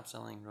Oregon's top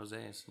selling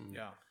rosés. And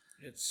Yeah.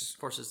 It's of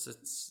course,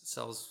 it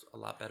sells a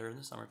lot better in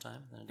the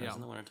summertime than it does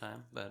in the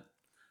wintertime. But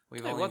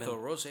we've Tell you only what been, though,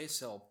 rosés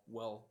sell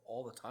well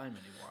all the time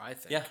anymore. I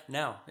think. yeah,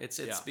 now it's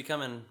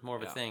becoming more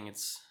of a Yeah. thing.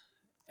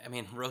 I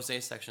mean,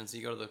 rosé sections.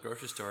 You go to the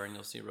grocery store and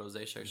you'll see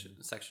rosé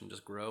section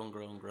just grow and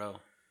grow and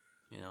grow.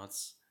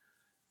 It's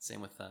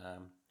same with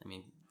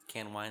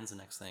canned wine's the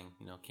next thing.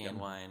 Canned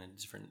wine and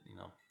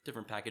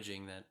different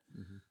packaging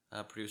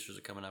that producers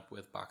are coming up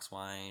with, box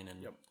wine,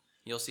 and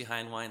you'll see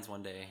Hein wines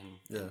one day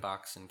in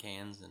box and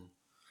cans, and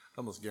I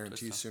almost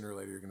guarantee sooner or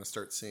later you're going to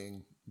start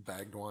seeing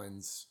bagged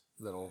wines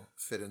that'll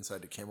fit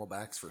inside the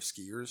camelbacks for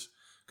skiers.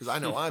 Because I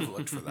know I've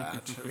looked for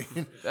that.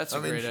 That's a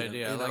great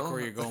idea. I like where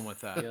you're going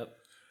with that. Yep.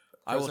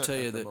 I will tell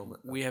you at the that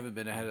moment, we haven't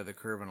been ahead of the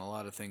curve on a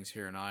lot of things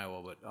here in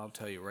Iowa, but I'll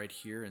tell you right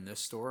here in this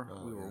store,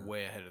 we were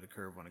way ahead of the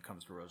curve when it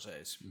comes to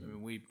rosés. I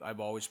mean, I've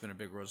always been a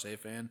big rosé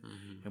fan,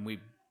 and we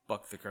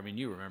bucked the curve. I mean,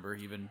 you remember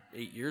even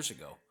 8 years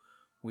ago,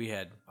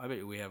 I bet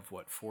you we have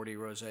 40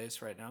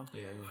 rosés right now?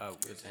 Yeah.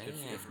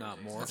 If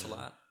not more. That's a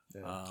lot.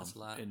 That's a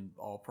lot. In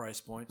all price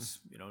points.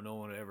 No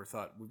one ever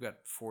thought we've got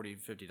 $40,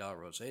 $50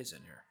 rosés in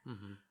here.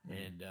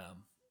 And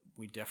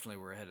we definitely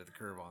were ahead of the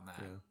curve on that.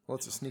 Yeah. Well,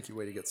 it's a sneaky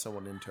way to get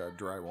someone into a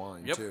dry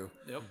wine, Yep. too.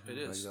 Yep, it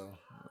is.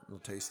 They'll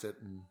taste it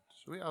and,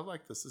 sweet, I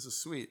like this. This is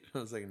sweet. I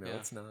was like, no,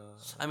 it's not.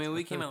 I mean,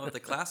 we came out with the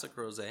classic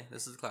rosé.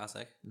 This is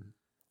classic,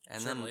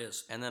 and Certainly then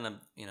is. And then in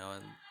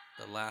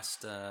the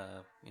last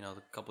the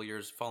couple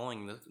years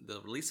following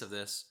the release of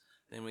this,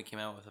 then we came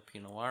out with a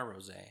Pinot Noir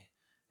rosé,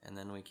 and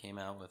then we came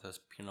out with a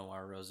Pinot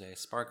Noir rosé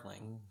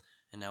sparkling,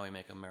 and now we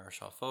make a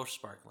Maréchal Foch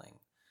sparkling,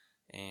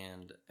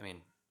 and I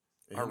mean,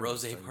 our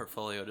rosé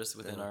portfolio just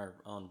within our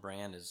own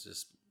brand is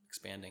just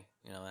expanding.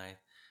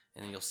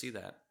 And you'll see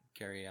that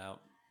carry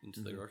out into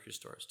the grocery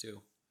stores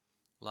too.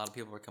 A lot of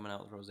people are coming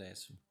out with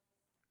rosés.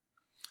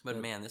 But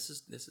man, this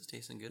is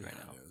tasting good right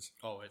now. It is.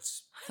 Oh,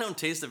 it's I don't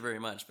taste it very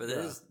much, but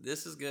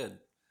this is good.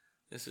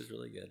 This is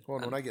really good. Well,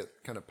 when I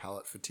get kind of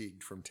palate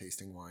fatigued from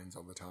tasting wines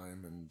all the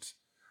time, and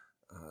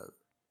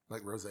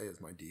like rosé is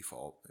my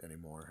default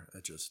anymore.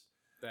 It just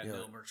that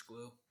Elmer's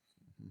glue.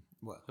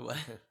 what? What?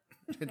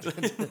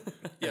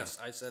 Yes,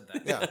 I said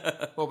that.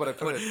 Yeah. Well, but I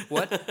put it.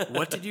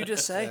 What did you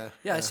just say?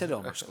 Yeah, I said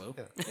Elmer's glue.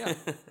 Yeah.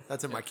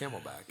 That's in my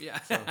Camelback. Yeah.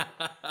 So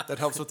that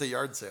helps with the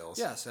yard sales.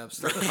 Yes,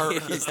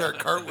 absolutely. Start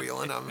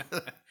cartwheeling.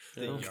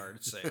 The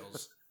yard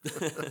sales.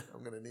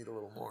 I'm going to need a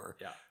little more.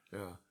 Yeah. Yeah.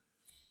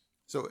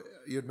 So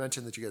you had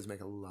mentioned that you guys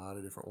make a lot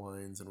of different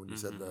wines, and when you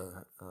said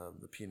the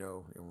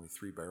Pinot, only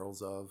 3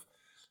 barrels of.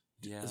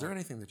 Yeah. Is there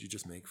anything that you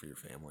just make for your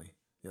family?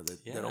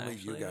 That only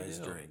you actually, guys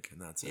we do. drink, and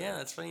that's it. Yeah,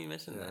 that's funny you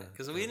mentioned that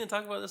because we didn't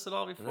talk about this at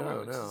all before.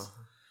 No.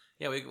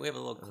 Yeah, we have a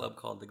little club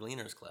called the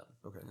Gleaners Club.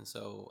 Okay. And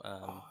so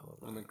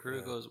when the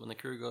crew goes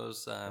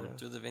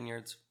through the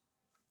vineyards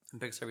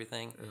and picks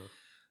everything,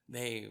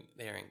 they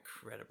are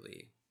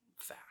incredibly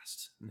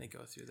fast. They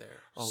go through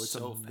there. Oh, it's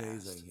so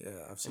amazing. Fast.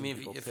 Yeah, I've I seen mean,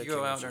 people if you picking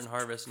go out and during just-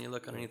 harvest and you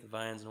look underneath the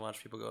vines and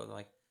watch people go, they're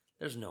like,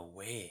 there's no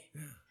way.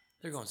 Yeah.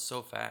 They're going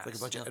so fast. It's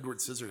like a bunch of Edward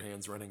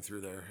Scissorhands running through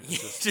there.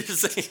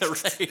 Just saying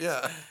it right.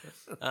 Yeah.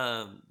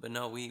 But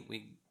no,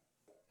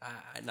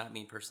 not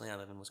me personally. I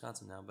live in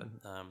Wisconsin now, but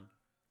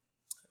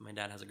my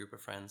dad has a group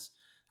of friends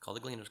called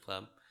the Gleaners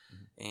Club,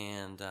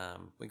 and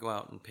we go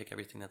out and pick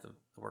everything that the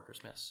workers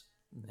miss,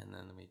 and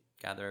then we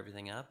gather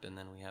everything up, and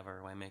then we have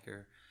our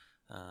winemaker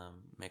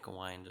make a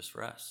wine just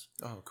for us.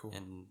 Oh, cool.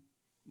 And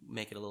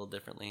make it a little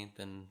differently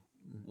than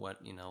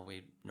what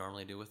we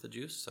normally do with the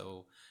juice.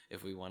 So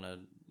if we want to,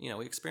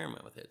 we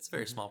experiment with it. It's a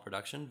very small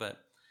production, but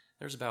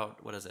there's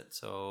about, what is it?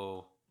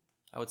 So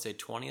I would say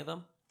 20 of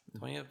them,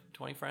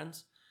 20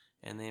 friends,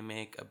 and they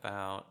make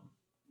about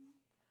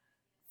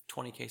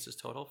 20 cases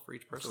total for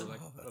each person. So like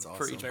that's for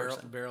awesome. each barrel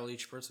person. barrel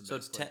each person. So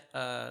basically.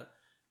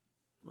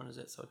 what is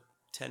it? So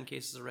 10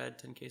 cases of red,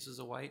 10 cases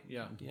of white.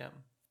 Yeah. Yeah.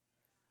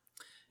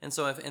 And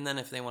so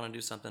if they want to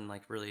do something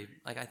like really,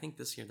 like I think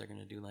this year they're going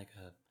to do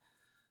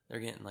they're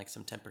getting like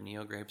some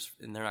Tempranillo grapes,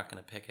 and they're not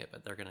going to pick it,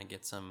 but they're going to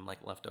get some like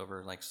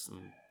leftover, like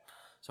some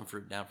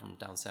fruit from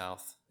down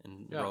south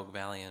in Rogue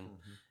Valley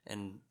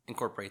and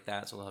incorporate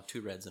that. So they'll have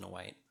 2 reds and a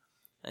white.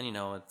 And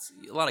it's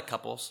a lot of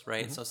couples,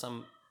 right? So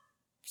some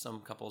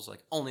couples like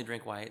only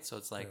drink white. So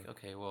it's like,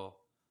 okay, well,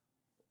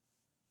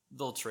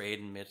 they'll trade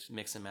and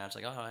mix and match.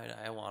 Like, oh,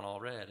 I want all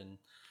red,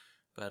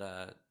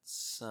 but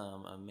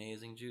some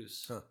amazing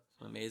juice. Huh.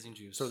 Some amazing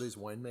juice. So these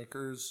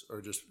winemakers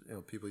are just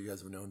people you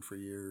guys have known for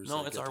years? No,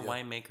 that it's get our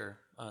together? winemaker,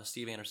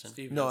 Steve Anderson.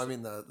 No, I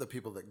mean the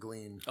people that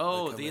glean.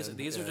 Oh, that come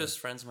these in. are just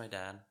friends of my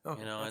dad. Oh,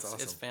 It's that's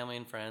it's awesome. family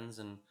and friends,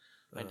 and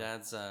my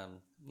dad's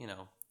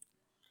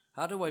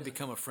How do I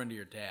become a friend of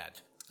your dad?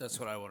 That's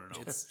what I want to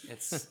know.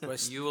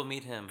 it's you will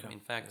meet him.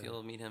 In fact,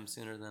 you'll meet him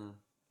sooner than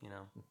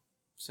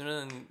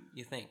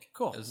you think.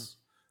 Cool. 'Cause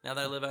now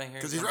that I live out here,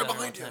 Because he he's comes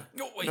right out here behind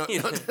you. all the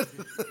No, time.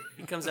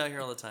 He comes out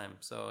here all the time,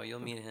 so you'll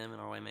meet him and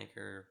our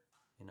winemaker,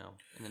 in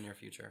the near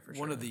future for sure.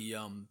 One of the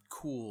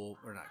cool,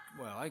 or not,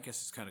 well, I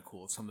guess it's kind of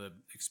cool. Some of the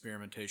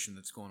experimentation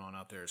that's going on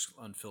out there is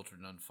unfiltered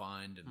and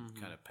unfined and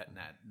kind of petting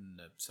that and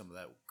some of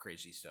that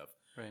crazy stuff.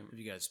 Right. Have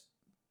you guys,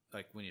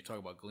 like when you talk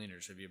about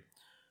gleaners, have you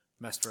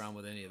messed around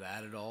with any of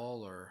that at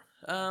all, or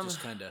just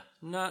kind of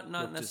Not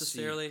look to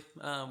necessarily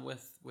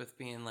with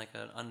being like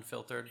an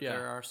unfiltered. Yeah.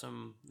 There are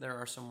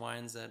some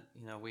wines that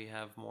we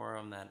have more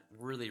on that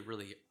really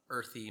really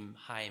earthy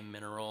high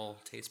mineral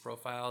taste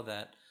profile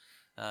that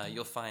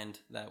you'll find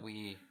that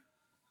we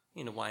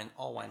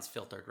all wines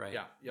filtered, right?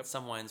 Yeah, yep.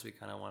 Some wines we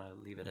kind of want to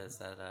leave it as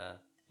that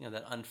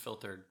that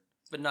unfiltered,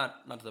 but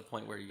not to the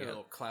point where you a get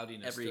little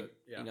cloudiness every to it?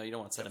 Yeah. you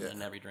don't want sediment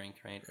in every drink,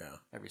 right? Yeah.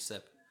 Every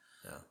sip.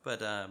 Yeah.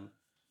 But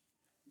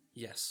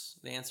yes,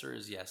 the answer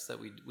is yes. That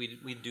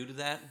we do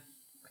that,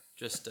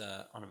 just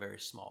on a very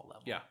small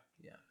level. Yeah.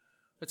 Yeah.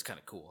 It's kind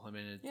of cool. I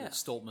mean, Yeah.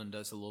 Stoltman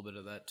does a little bit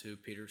of that too.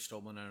 Peter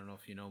Stoltman, I don't know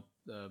if you know,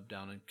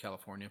 down in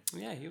California.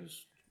 Yeah, he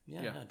was.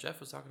 Yeah, Yeah. no, Jeff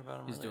was talking about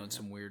him. He's earlier, doing yeah.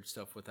 some weird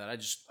stuff with that.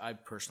 I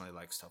personally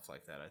like stuff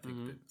like that. I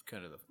think that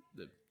kind of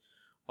the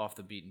off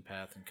the beaten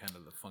path and kind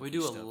of the funky We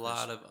do a stuff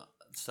lot of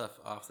stuff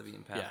off the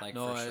beaten path. yeah, like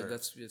no, for sure.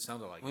 it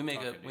sounded like we make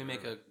talking to you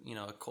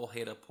a earlier. a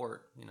Colheita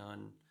port. In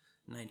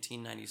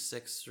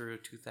 1996 through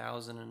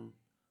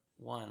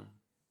 2001.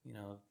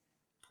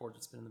 Port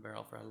that's been in the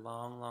barrel for a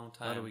long, long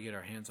time. How do we get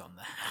our hands on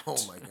that?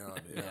 Oh my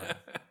God! Yeah,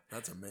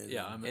 that's amazing.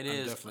 Yeah, It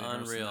is definitely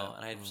interested in unreal,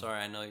 that. and I'm sorry.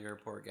 I know you're a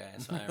port guy,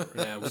 so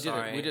Yeah, I'm we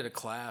sorry. did a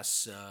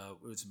class. It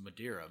was in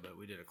Madeira, but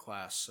we did a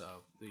class.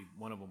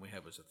 One of them we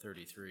had was a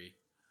 33,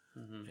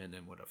 and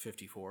then a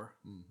 54,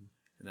 and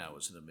that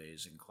was an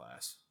amazing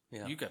class.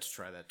 Yeah. You got to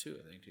try that too,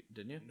 I think,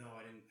 didn't you? No,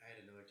 I didn't. I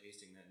had another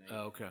tasting that night.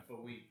 Oh, okay.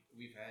 But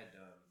we've had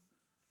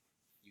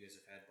you guys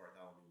have had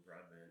Bartholomew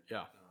Broadbent. Yeah.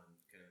 On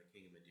kind of the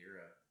King of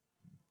Madeira.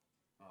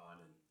 On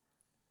and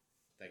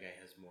that guy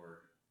has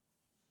more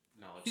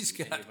knowledge.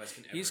 than any of us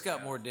can He's ever got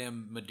have. more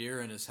damn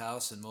Madeira in his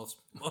house than most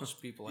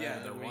people have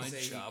in their when we wine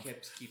say shop. He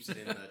keeps it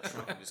in the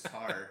trunk of his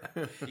car.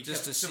 He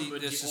Just kept to some see- of the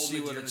just to old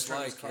see what Madeira in it's the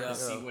trunk of his like, car yeah. to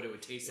see what it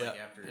would taste like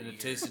after. And a it year.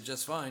 tasted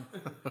just fine.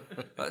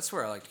 That's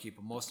where I like to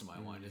keep most of my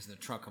wine, is in the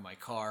trunk of my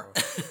car.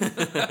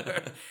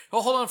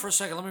 Oh, hold on for a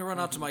second. Let me run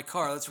out to my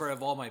car. That's where I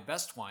have all my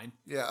best wine.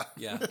 Yeah.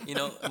 Yeah,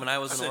 when I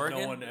was in Said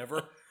Oregon, no one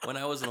ever. when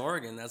I was in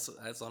Oregon, that's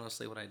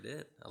honestly what I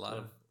did. A lot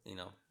of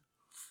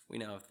we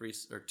now have 3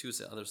 or 2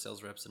 other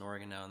sales reps in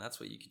Oregon now, and that's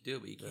what you could do,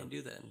 but you can't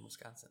do that in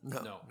Wisconsin.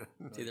 No.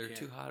 It's either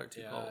too hot or too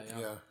Yeah, cold.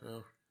 yeah. Yeah.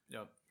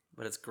 Yep.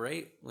 But it's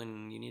great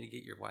when you need to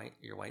get your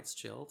whites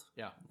chilled,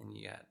 Yeah. and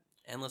you got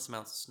endless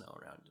amounts of snow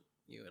around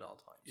you at all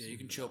times. Yeah, you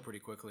can chill pretty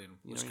quickly in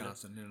You don't need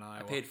Wisconsin and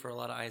Iowa. I paid for a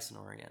lot of ice in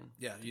Oregon.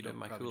 Yeah, you to don't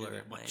my probably cooler do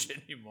at that much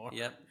night. anymore.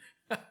 Yep.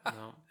 No.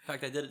 In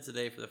fact, I did it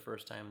today for the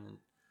first time in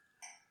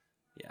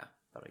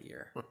about a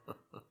year.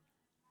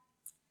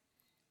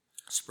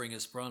 Spring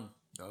has sprung,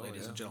 Oh,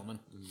 ladies yeah. and gentlemen.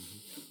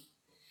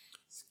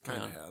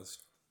 Kind of Yeah. has.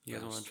 You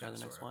guys want to try the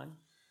that's next all right. wine?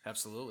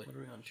 Absolutely. What are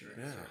we on to?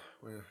 Yeah.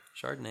 We're,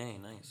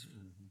 Chardonnay, nice.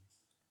 And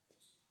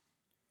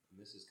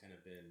this has kind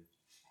of been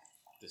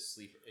the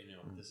sleep.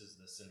 This is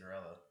the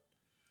Cinderella.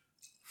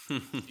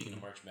 Speaking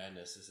of March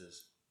Madness, this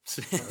is.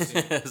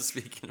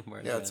 Speaking of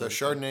Martin, yeah, it's a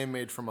Chardonnay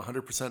made from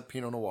 100%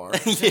 Pinot Noir.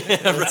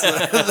 yeah,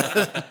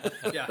 right.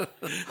 Yeah.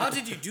 How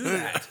did you do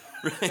that?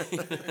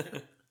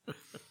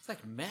 It's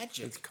like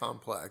magic. It's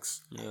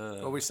complex.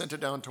 Well, we sent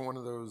it down to one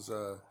of those,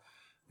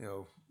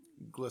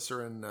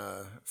 glycerin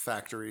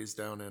factories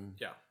down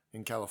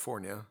in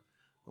California.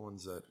 The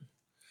ones that.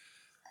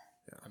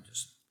 I'm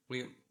just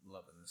We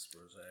loving this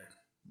rosé.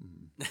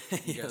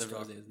 yeah, the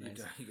talk, rosé is nice.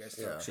 you guys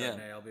Yeah. talk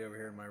Chardonnay. I'll be over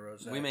here in my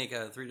rosé. We make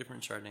 3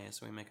 different Chardonnays.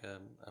 So we make a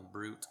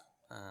brut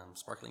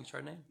sparkling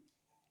Chardonnay.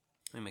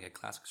 We make a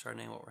classic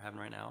Chardonnay, what we're having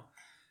right now,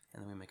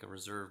 and then we make a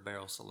reserve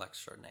barrel select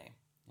Chardonnay.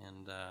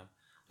 And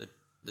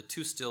the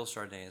 2 still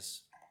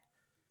Chardonnays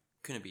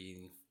couldn't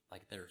be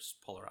like they're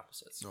polar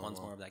opposites. One's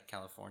more of that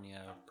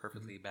California,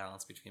 perfectly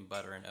balanced between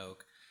butter and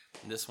oak.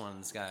 And this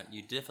one's got,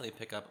 you definitely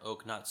pick up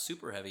oak, not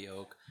super heavy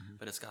oak,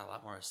 but it's got a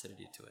lot more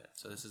acidity to it.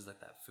 So this is like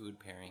that food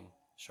pairing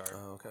sharp.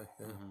 Oh, okay.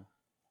 Yeah.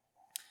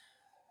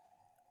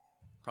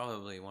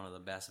 Probably one of the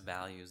best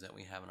values that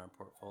we have in our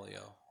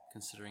portfolio,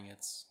 considering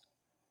it's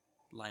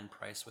line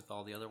price with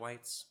all the other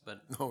whites.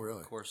 But Oh, really?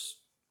 of course,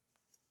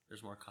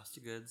 there's more cost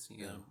of goods.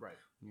 You know, Right.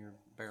 when you're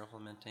barrel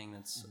fermenting,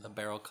 that's a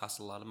barrel costs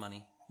a lot of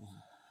money,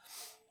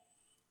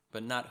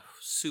 but not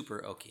super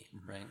oaky,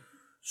 right?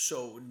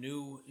 So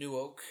new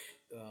oak,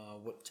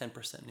 what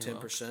 10% new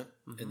 10%,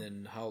 and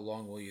then how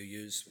long will you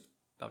use?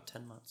 about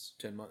 10 months.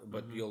 10 months.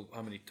 But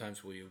how many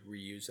times will you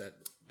reuse that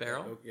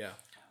Barrel? oak? Yeah.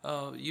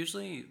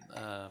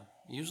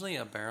 Usually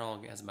a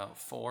barrel has about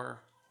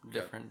 4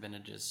 different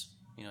vintages.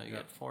 You know, you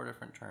get 4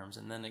 different terms,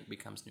 and then it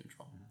becomes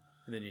neutral.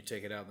 And then you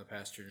take it out in the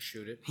pasture and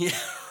shoot it. Yeah,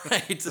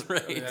 right,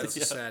 right. I mean, that's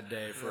yeah. a sad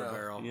day for a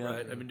barrel, Yeah.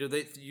 right? I mean, do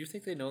you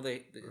think they know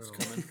it's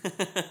coming?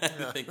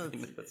 I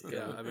think that's good.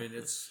 Yeah. I mean,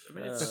 it's.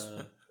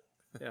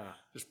 Yeah.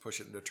 Just push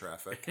it into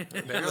traffic.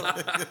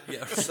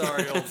 Yeah.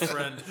 Sorry, old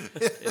friend.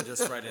 It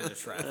just right into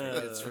traffic.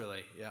 It's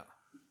really, yeah.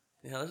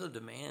 Yeah, there's a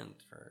demand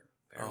for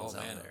barrels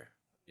out man. there.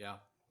 Yeah.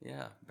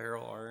 Yeah,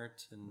 barrel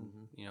art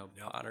and you know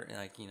potter,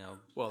 like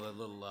Well, the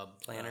little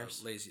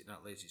planters.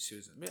 not lazy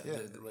Susan. Yeah,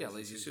 Yeah,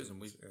 lazy Susan.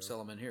 We sell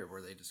them in here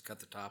where they just cut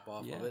the top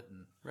off Yeah. of it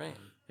and. Right.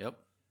 Yep.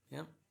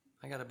 Yep.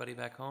 I got a buddy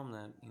back home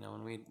that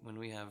when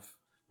we have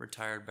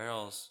retired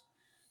barrels,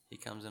 he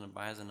comes in and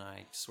buys, and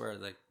I swear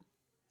like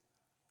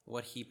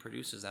what he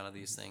produces out of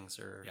these things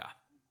are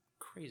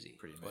crazy.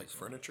 Pretty amazing. Like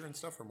furniture and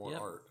stuff, or more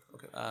Yep. art?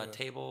 Okay.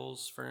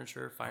 Tables,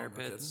 furniture, fire no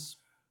kidding. pits,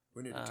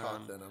 We need to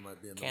talk then. I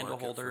might be in the candle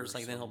market holders. for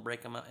Like then some- he'll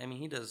break them up. I mean,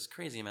 he does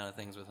crazy amount of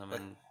things with them.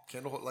 And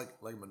candle, like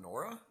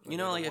menorah. you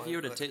know, like if you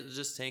were to like,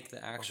 just take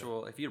the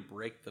actual, if you were to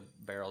break the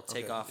barrel,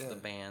 take off yeah. the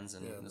bands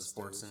and Yeah, the the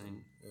sports, staves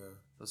and yeah.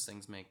 those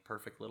things make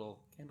perfect little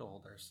candle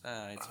holders.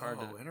 It's hard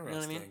to, interesting. you know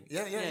what I mean?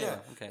 Yeah.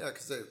 Okay. Yeah,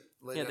 because they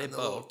lay Yeah, down they the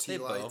little bow. tea They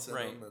bow, lights in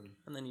right? them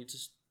And then you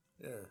just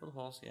yeah. little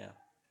holes, yeah.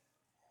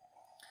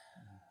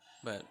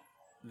 But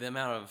the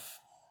amount of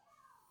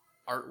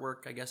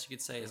artwork, I guess you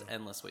could say, is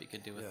endless. What you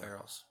could do with Yeah.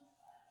 barrels.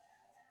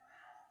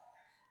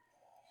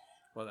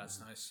 Well, that's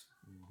nice.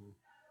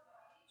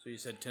 So you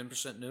said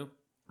 10% new?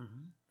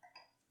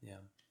 Yeah.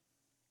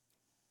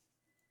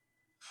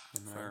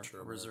 And French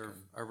or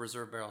American? our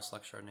reserve barrel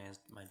select Chardonnay is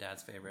my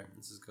dad's favorite.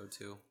 This is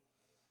go-to.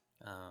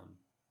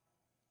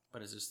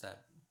 But it's just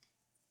that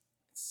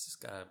it's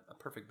just got a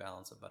perfect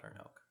balance of butter and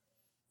oak.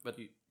 But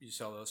you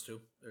sell those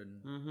too?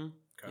 And, Mm-hmm.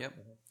 Okay.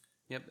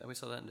 Yep. We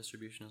sell that in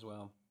distribution as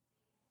well.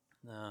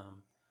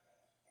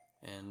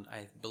 And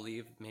I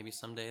believe maybe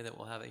someday that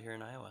we'll have it here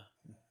in Iowa.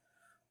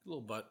 A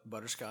little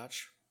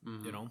butterscotch,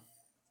 you know,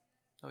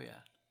 Oh yeah.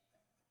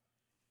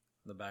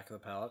 on the back of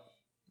the palate.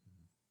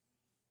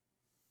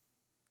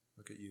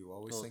 Look at you,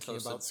 always Little thinking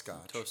about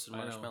scotch. Toasted I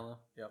know. marshmallow.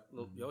 Yep.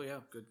 Oh, yeah.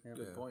 Good Yeah.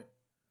 point.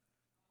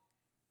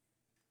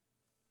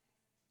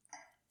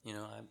 You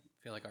know, I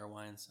feel like our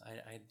wines.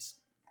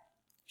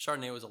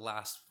 Chardonnay was the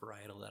last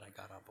varietal that I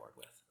got on board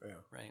with. Yeah.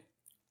 Right.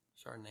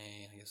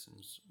 Chardonnay, I guess,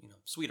 and,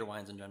 sweeter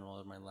wines in general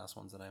are my last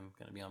ones that I'm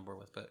going to be on board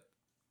with. But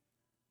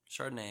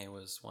Chardonnay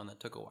was one that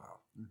took a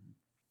while.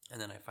 And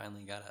then I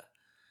finally got a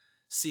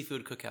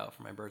seafood cookout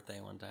for my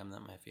birthday one time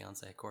that my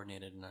fiance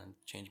coordinated, and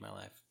changed my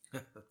life. I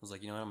was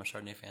like, you know what? I'm a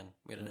Chardonnay fan.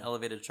 We had an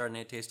elevated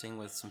Chardonnay tasting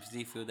with some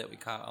seafood that we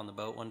caught on the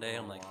boat one day.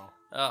 I'm like,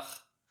 ugh,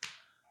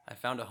 I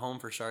found a home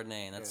for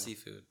Chardonnay, and that's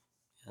seafood.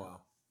 Yeah.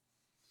 Wow.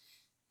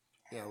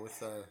 Yeah,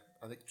 with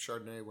I think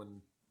Chardonnay,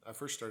 when I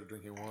first started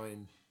drinking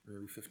wine,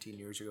 maybe 15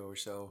 years ago or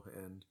so,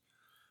 and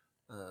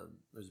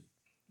there's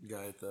a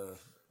guy at the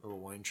little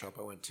wine shop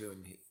I went to,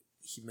 and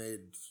he made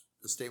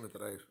a statement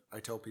that I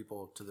tell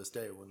people to this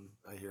day when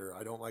I hear,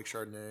 I don't like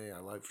Chardonnay, I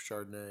like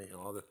Chardonnay, and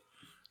all that.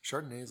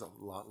 Chardonnay is a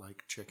lot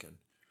like chicken.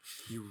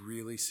 You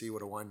really see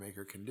what a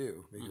winemaker can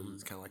do, because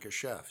it's kind of like a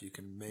chef. You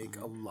can make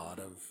a lot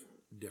of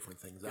different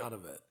things out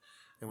of it.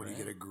 And when you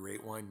get a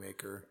great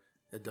winemaker,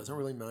 it doesn't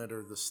really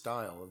matter the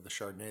style of the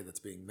Chardonnay that's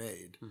being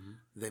made.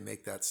 They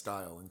make that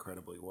style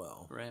incredibly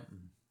well. Right.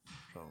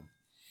 So,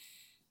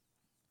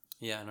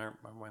 Yeah, and our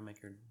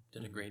winemaker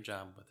did a great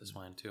job with this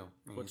wine, too.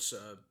 What's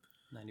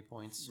 90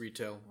 points.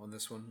 retail on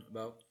this one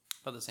about?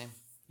 About the same.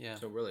 Yeah.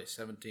 So really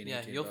 17, Yeah,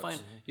 18 you'll bucks.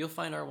 you'll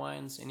find our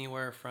wines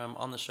anywhere from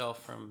on the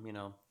shelf from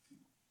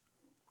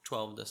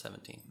 12 to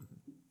 17.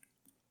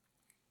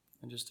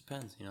 It just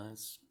depends,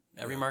 it's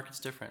every market's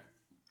different.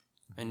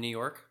 In New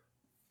York,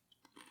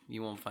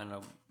 you won't find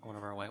one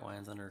of our white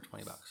wines under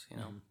 $20,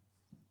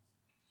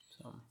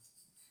 So,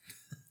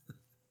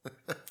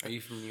 are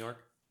you from New York?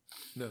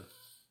 no.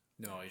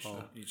 No,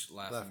 he's just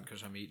laughing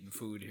because I'm eating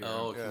food here.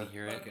 Oh, can you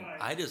hear it?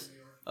 I just.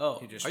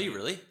 Oh, just are you ate.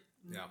 really?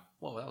 Yeah.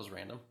 Whoa, that was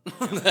random.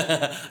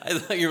 I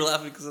thought you were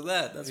laughing because of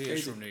that. That's He's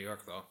crazy. from New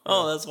York, though.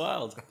 Oh, that's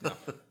wild.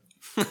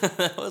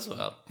 That was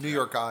wild. New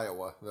York,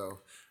 Iowa, though.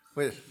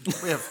 Wait,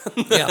 we have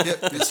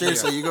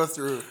seriously. You go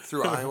through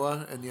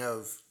Iowa, and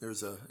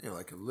there's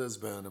like a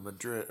Lisbon, a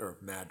Madrid, or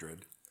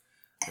Madrid.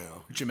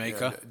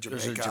 Jamaica. Yeah,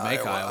 There's a Jamaica,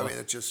 Jamaica, Iowa. I mean,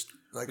 it's just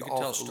like We could all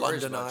tell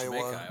stories London, about Iowa.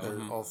 Jamaica, Iowa.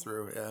 They're all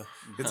through. Yeah,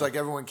 it's like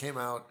everyone came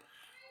out.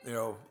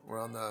 We're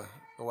on the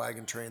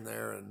wagon train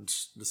there and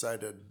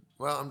decided,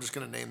 well, I'm just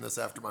going to name this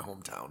after my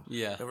hometown.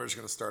 Yeah. And we're just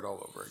going to start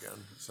all over again.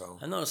 So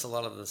I noticed a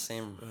lot of the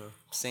same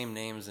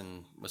names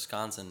in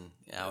Wisconsin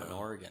out in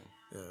Oregon.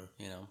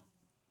 yeah.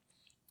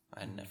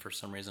 And for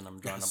some reason I'm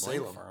drawing a Salem.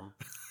 blank for them.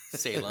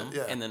 Salem,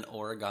 Yeah. and then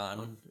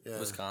Oregon, Yeah.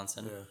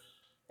 Wisconsin, Yeah.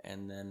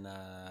 and then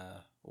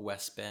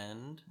West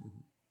Bend.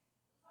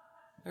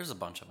 There's a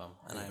bunch of them,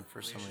 and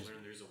for some reason,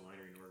 There's a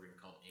winery in Oregon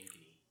called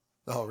Ankeny.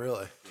 Oh,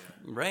 really?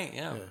 right?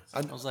 Yeah,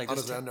 I was like,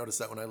 honestly, I noticed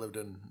that when I lived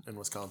in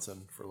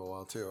Wisconsin for a little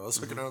while too. I was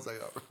looking, I was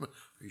like, oh, "Are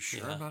you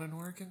sure I'm not in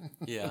Oregon?"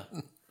 yeah.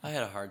 I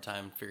had a hard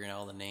time figuring out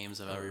all the names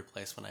of every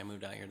place when I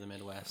moved out here to the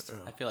Midwest.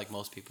 I feel like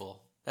most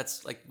people.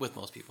 That's like with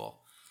most people.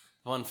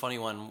 One funny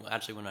one,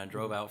 actually, when I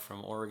drove out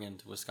from Oregon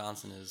to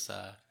Wisconsin, is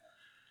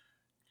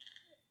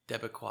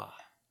Debequois.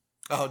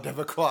 Oh,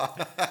 Debequois.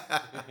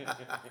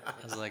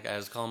 I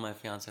was calling my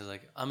fiance. I was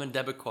like, I'm in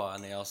Debequois,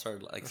 and they all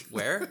started like,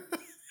 where?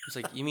 It's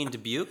like, you mean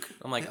Dubuque?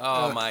 I'm like,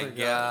 oh my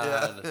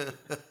god.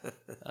 Yeah.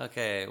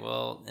 Okay,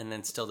 well, and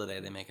then still today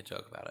they make a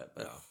joke about it,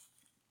 but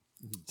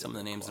some of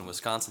the names in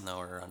Wisconsin though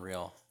are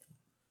unreal.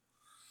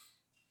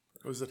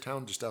 It was a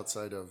town just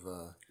outside of,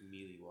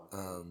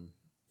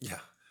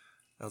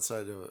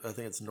 outside of, I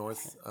think it's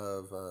north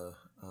of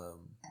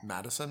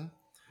Madison.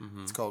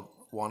 It's called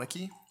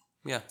Wanakee.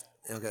 Yeah,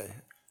 Okay,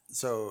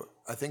 so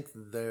I think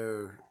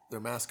their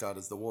mascot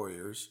is the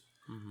Warriors,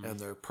 and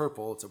they're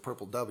purple. It's a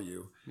purple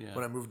W. Yeah.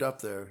 When I moved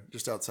up there,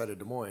 just outside of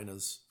Des Moines,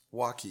 is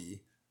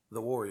Waukee,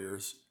 the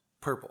Warriors,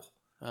 purple.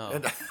 Oh.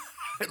 And I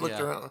looked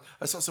Yeah. around.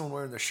 I saw someone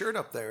wearing their shirt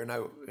up there, and I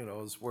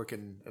was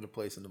working at a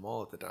place in the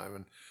mall at the time,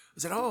 and I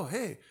said, "Oh,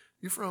 hey,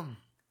 you from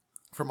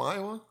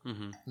Iowa?"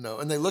 No,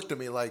 and they looked at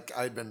me like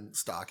I'd been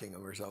stalking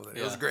them or something.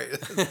 It was Yeah.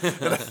 great.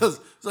 And I was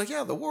like,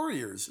 "Yeah, the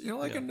Warriors.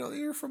 I can know that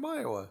you're from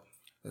Iowa."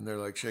 And they're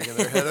like shaking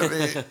their head at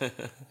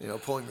me,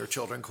 pulling their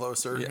children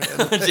closer and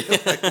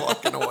like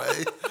walking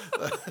away.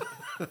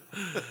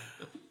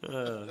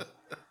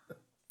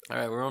 All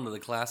right, we're on to the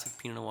classic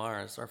Pinot Noir.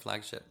 It's our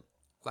flagship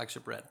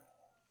red.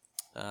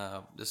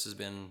 This has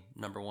been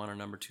number 1 or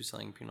number 2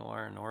 selling Pinot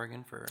Noir in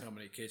Oregon for. How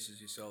many cases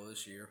you sell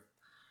this year,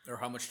 or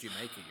how much do you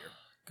make a year?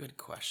 Good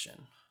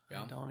question.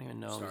 Yeah. I don't even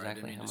know Sorry, I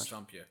didn't exactly mean how to much.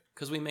 stump you.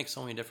 Because we make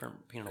so many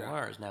different Pinot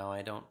Noirs now. We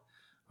Is have it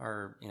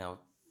our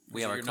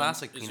your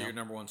classic Is it Pinot. your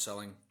number one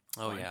selling?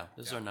 Oh wine? yeah,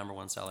 this is our number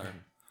 1 seller.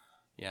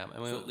 Yeah,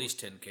 and So at least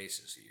 10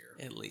 cases a year.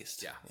 At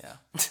least, Yeah.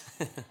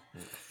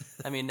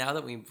 I mean, now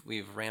that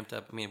we've ramped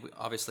up, I mean,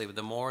 obviously,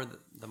 the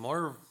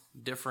more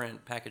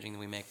different packaging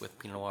we make with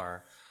Pinot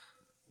Noir,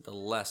 the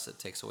less it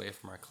takes away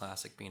from our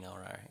classic Pinot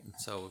Noir.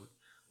 So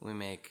we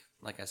make,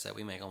 like I said,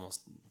 we make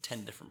almost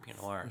 10 different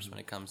Pinot Noirs when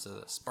it comes to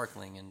the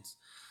sparkling and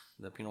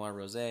the Pinot Noir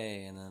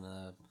Rosé, and then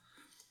the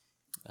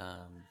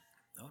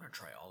I want to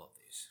try all of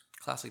these.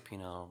 classic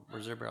Pinot,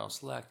 Reserve Barrel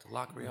Select,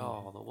 Lac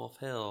Real, the Wolf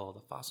Hill,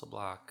 the Fossil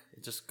Block.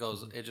 It just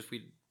goes.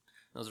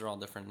 Those are all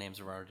different names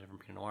of our different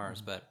Pinot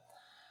Noirs. But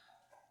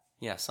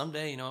yeah,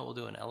 someday, we'll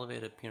do an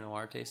elevated Pinot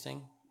Noir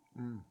tasting,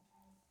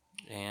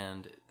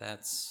 and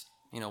that's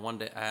one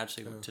day.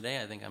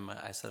 Today I think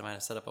I said I might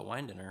have set up a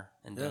wine dinner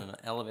and done an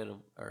elevated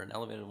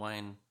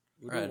wine.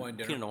 We'll do a wine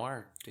dinner. Pinot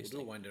Noir We'll tasting.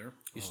 do a wine dinner.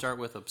 You start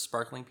with a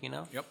sparkling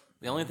Pinot. Yep.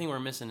 The only thing we're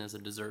missing is a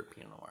dessert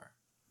Pinot Noir.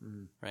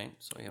 Right.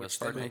 So we have Which a they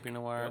sparkling make.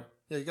 Pinot Noir. Yep.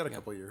 Yeah, you got a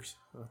couple years.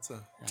 That's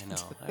I know.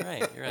 All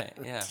right, you're right.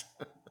 Yeah.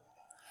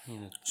 We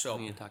need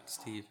to talk to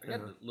Steve. I got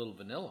a little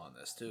vanilla on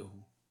this too.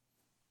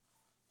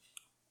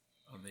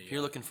 On the, If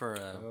you're looking for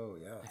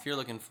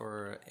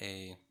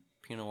a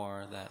Pinot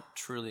Noir that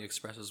truly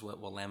expresses what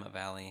Willamette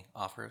Valley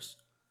offers,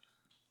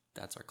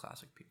 that's our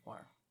classic Pinot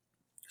Noir.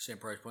 same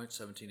price point,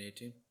 17,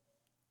 18.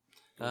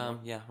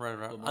 Yeah, right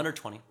around under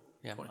 20.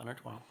 Yeah, under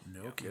 20.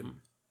 no kidding.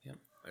 Yep.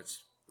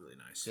 That's really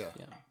nice. Yeah.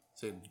 Yeah.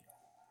 See,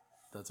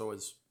 that's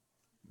always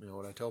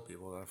what I tell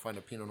people. When I find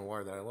a Pinot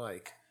Noir that I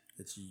like,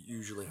 it's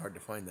usually hard to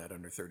find that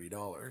under $30.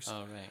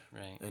 Oh,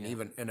 right. And yeah.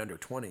 even under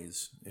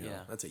 20s,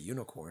 Yeah. that's a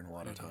unicorn a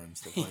lot of times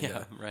to find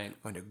Yeah, right.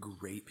 find a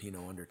great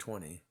Pinot under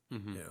 20.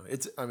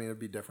 It'd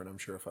be different, I'm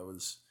sure, if I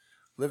was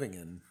living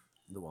in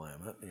the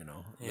Willamette,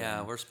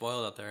 Yeah, we're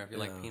spoiled out there if you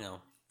like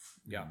Pinot.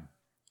 Yeah.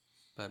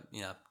 But,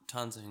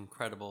 tons of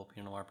incredible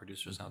Pinot Noir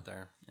producers out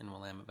there in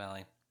Willamette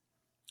Valley.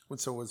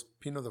 So was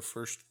Pinot the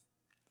first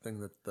thing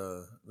that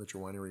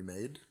your winery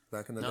made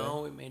back in the day?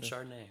 No, we made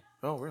Chardonnay.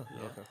 Oh, really?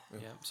 Yeah. Okay.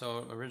 Yeah.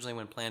 So originally,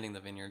 when planting the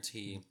vineyards,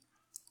 he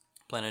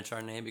planted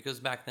Chardonnay because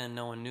back then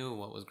no one knew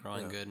what was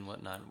growing good and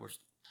whatnot.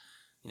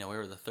 We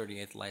were the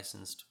 38th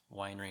licensed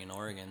winery in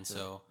Oregon,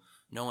 so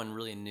no one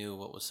really knew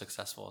what was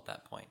successful at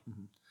that point.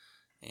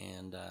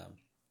 And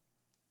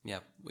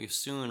we've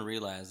soon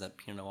realized that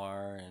Pinot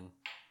Noir and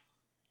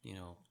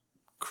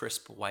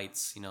crisp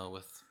whites,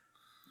 with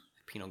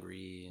Pinot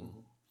Gris and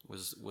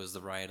was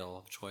the varietal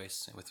of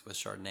choice with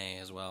Chardonnay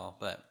as well.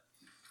 But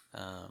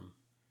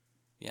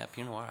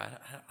Pinot Noir,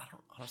 I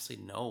don't honestly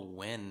know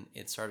when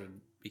it started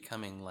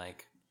becoming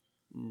like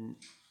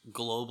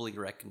globally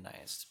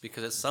recognized,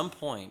 because at some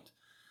point,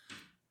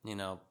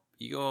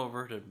 you go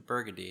over to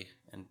Burgundy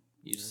and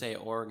you say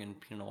Oregon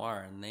Pinot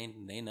Noir, and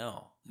they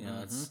know. You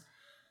know, it's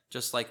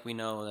just like we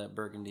know that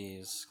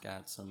Burgundy's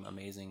got some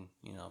amazing,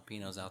 you know,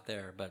 Pinots out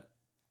there. But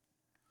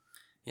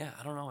yeah,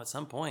 I don't know. At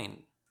some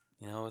point,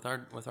 you know,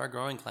 with our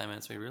growing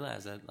climates, we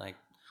realize that like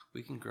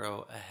we can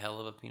grow a hell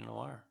of a Pinot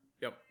Noir.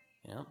 Yep.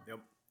 Yeah. Yep.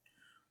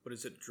 What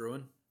is it,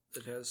 Drouin?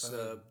 It has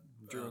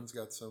Drouin's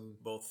got some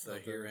both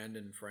here and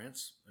in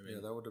France. I mean,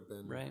 yeah, that would have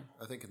been Right.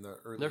 I think in the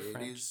early They're 80s.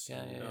 French.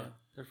 Yeah.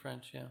 They're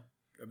French. Yeah.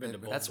 I've been to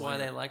both. That's why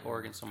they like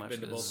Oregon so much. I've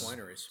been to both 'cause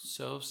wineries.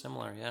 So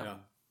similar. Yeah. Yeah.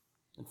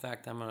 In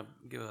fact, I'm gonna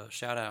give a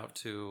shout out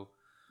to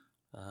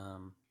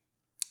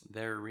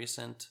their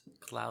recent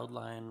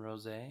Cloudline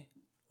Rosé.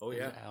 Oh Is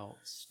yeah.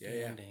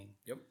 outstanding.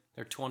 Yep.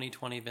 Their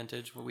 2020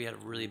 vintage. We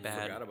had really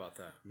bad. Forgot about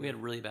that. We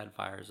had really bad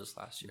fires this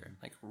last year,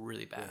 like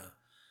really bad. Yeah.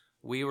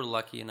 We were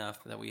lucky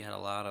enough that we had a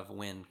lot of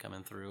wind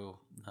coming through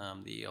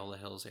the Eola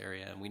Hills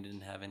area, and we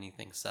didn't have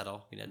anything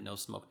settle. We had no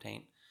smoke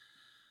taint.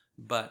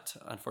 But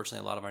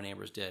unfortunately, a lot of our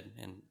neighbors did.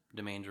 And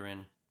Domaine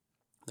Drouin,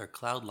 their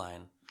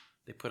Cloudline,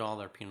 they put all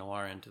their Pinot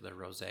Noir into their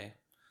rosé.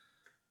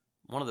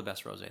 One of the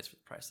best rosés for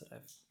the price that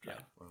I've tried.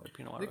 Their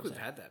Pinot Noir I think rosé. we've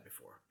had that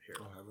before here.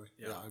 Oh, have we?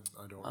 Yeah.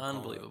 I don't recall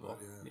Unbelievable.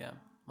 It, but Yeah,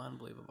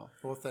 unbelievable.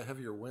 Well, with the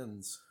heavier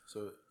winds,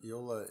 so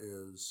Eola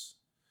is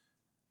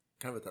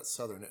kind of at that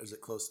southern. Is it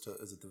close to?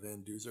 Is it the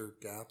Van Duzer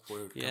Gap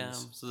where it Yeah,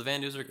 comes? so the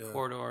Van Duzer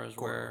corridor is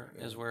Corridor,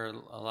 where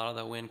a lot of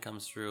the wind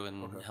comes through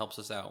and helps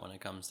us out when it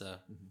comes to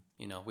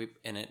you know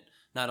it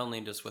not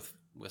only just with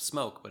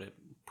smoke, but it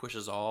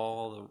pushes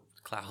all the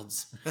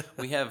clouds.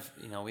 we have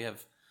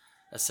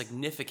a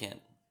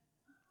significant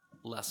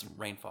less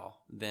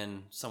rainfall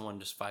than someone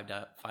just 5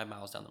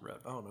 miles down the road.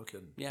 Oh, no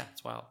kidding. Yeah,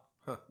 it's wild.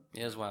 Huh.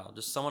 It is wild.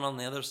 Just someone on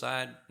the other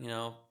side, you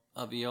know,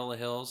 of Eola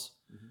Hills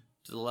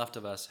to the left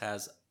of us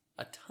has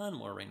a ton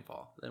more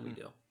rainfall than we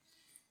do.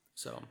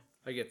 So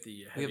I get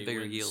the we heavy have bigger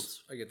winds.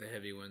 yields. I get the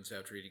heavy winds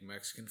after eating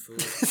Mexican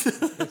food.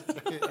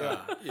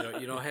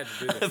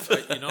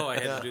 I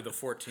had to do the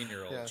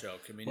 14-year-old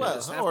joke. I mean, you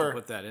just have to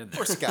put that in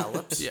there. Or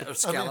scallops. Yeah, or I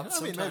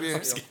scallops mean, sometimes, maybe.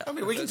 you know. I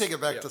mean, we can take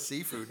it back to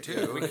seafood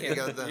too. We You can't,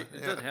 got the-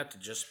 it doesn't have to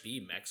just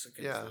be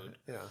Mexican food.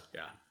 Yeah.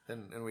 Yeah.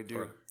 And we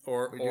do.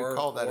 Or we do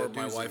call that a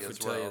my doozy wife as would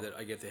tell you well. that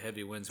I get the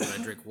heavy winds when I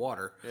drink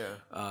water.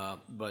 Yeah.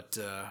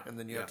 And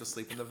then you have to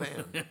sleep in the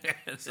van.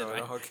 so I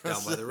know how it down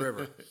goes. by the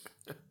river.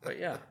 But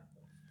yeah.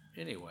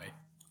 Anyway.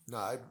 No,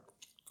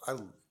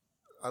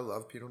 I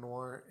love Pinot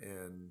Noir,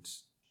 and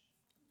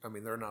I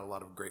mean there are not a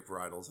lot of great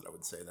varietals that I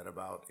would say that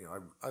about. You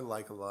know, I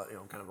like a lot. You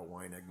know, I'm kind of a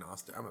wine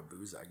agnostic. I'm a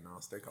booze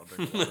agnostic. I'll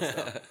drink a lot of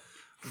stuff,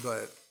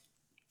 but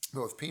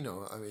with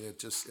Pinot, I mean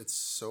it's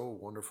so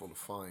wonderful to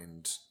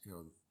find. You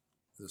know,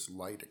 this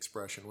light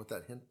expression with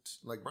that hint,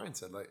 like Brian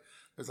said, like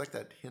there's like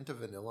that hint of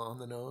vanilla on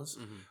the nose,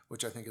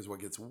 which I think is what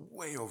gets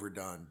way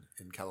overdone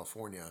in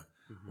California,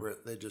 where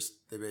they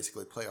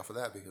basically play off of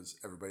that because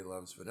everybody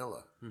loves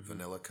vanilla.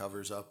 Vanilla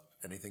covers up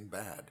anything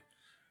bad.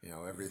 You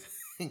know,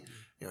 everything,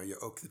 you know, you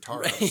oak the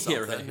tar out of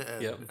something.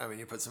 And, I mean,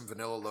 you put some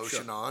vanilla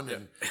lotion on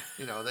and,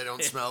 you know, they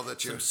don't smell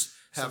that you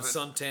Some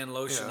suntan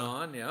lotion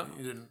on, yeah.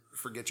 You didn't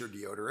forget your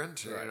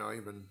deodorant. You know,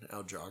 you've been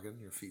out jogging,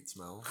 your feet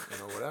smell, you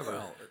know, whatever.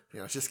 Well, you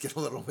know, just get a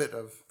little bit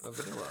of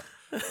vanilla.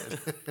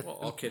 Well,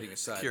 all kidding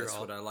aside, Cure that's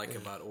all. what I like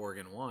about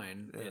Oregon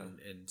wine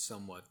and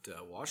somewhat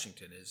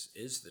Washington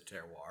is the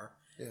terroir.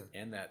 Yeah.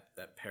 And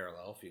that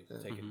parallel, if you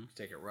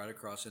take it right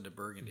across into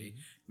Burgundy.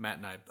 Matt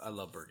and I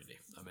love Burgundy.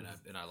 I mean,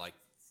 I like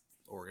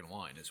Oregon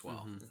wine as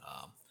well.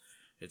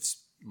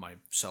 It's my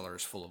cellar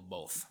is full of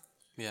both.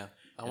 Yeah,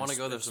 I want to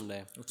go there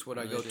someday. That's what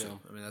I Really go do. to.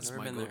 I mean, that's Never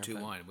my been there, go-to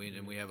but- wine.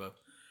 We have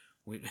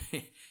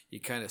you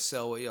kind of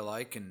sell what you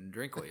like and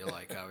drink what you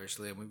like,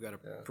 obviously, and we've got a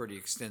pretty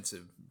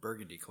extensive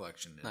Burgundy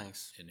collection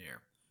in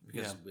here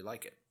because we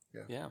like it.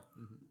 Yeah,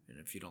 And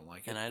if you don't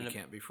like it, And we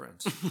can't be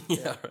friends.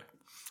 yeah. Right.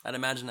 I'd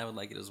imagine I would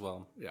like it as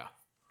well. Yeah.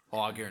 Oh,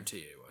 I'll guarantee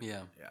you. Would.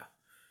 Yeah. Yeah.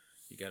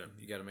 You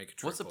gotta make a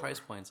trip. What's the over. price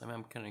points? I mean,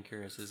 I'm kind of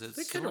curious. Is it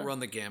They kind similar? of run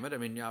the gamut. I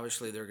mean,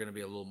 obviously they're going to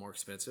be a little more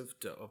expensive,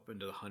 to up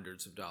into the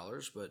hundreds of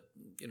dollars. But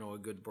you know,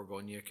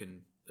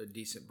 a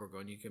decent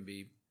Bourgogne can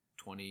be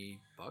 $20,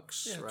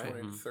 Yeah, right?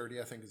 20 to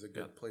 30, I think, is a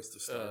good place to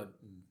start.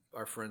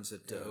 Our friends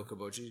at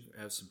Okoboji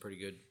have some pretty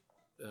good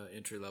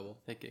entry level.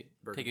 Take good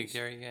Burgundies.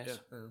 care, you guys.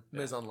 Yeah.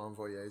 Maison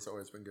L'Envoyé has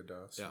always been good to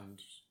us. Yeah.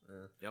 And,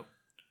 Yep.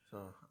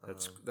 so,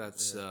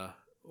 That's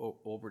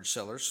Old Bridge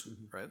Cellars,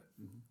 right?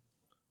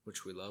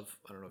 Which we love.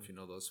 I don't know if you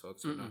know those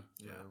folks or not.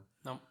 Yeah.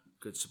 Nope.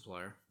 Good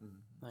supplier.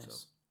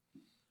 Nice.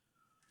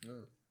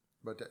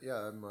 But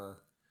I'm.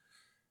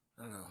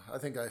 I don't know. I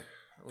think I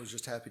was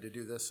just happy to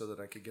do this so that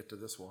I could get to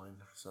this wine.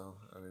 So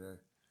I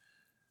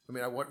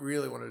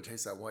really wanted to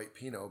taste that white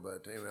Pinot,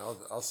 but anyway,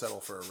 I'll settle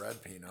for a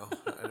red Pinot.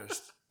 I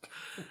just.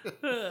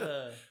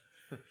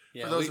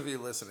 Yeah, For those of you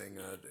listening,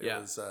 it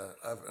was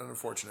an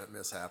unfortunate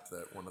mishap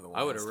that one of the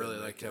wines I would have didn't really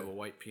make liked to it. have a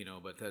white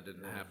Pinot, but that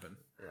didn't happen.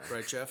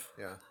 Right, Jeff?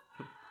 Yeah.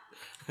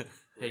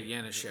 Hey,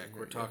 Janishek,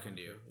 we're talking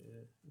to you.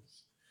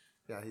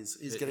 Yeah, he's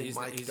getting he's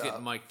mic'd up.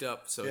 getting mic'd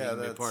up, so Yeah, he can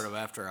be that's- part of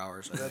after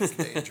hours. That's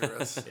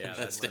dangerous. Yeah,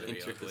 that's going to be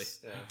dangerous.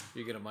 ugly. Yeah.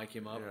 You gonna mic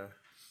him up?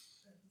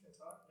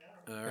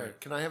 Yeah. All Hey, right.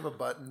 can I have a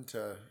button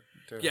to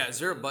Yeah, is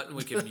there a button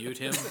we can mute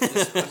him?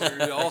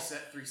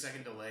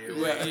 Three-second delay. Or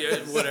Well, yeah,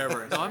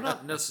 whatever. No, I'm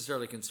not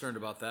necessarily concerned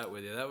about that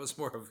with you. That was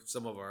more of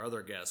some of our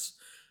other guests.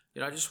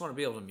 I just want to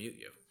be able to mute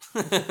you.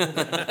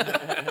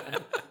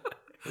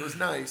 It was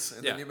nice,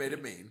 and Yeah. then you made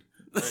it mean.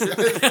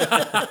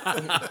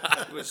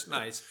 It was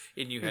nice,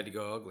 and you had to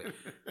go ugly.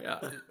 Yeah,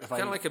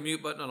 kind of like a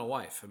mute button on a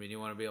wife. I mean, you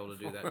want to be able to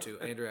do that too.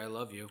 Andrea, I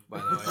love you, by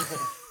the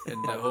way.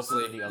 And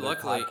hopefully, to the other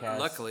luckily,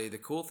 podcasts. the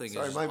cool thing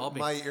Sorry, is,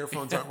 my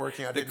earphones aren't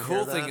working. I the didn't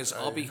cool hear thing that. is,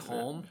 I'll be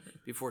home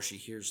before she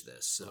hears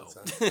this. So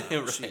Right,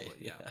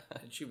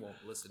 and she won't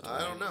listen to I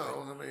it. don't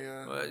know. I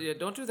mean, Yeah,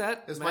 don't do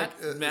that. is Matt,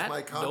 my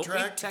Matt,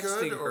 contract don't be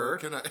texting good, her. or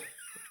can I?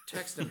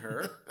 Texting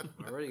her.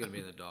 I'm already gonna be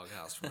in the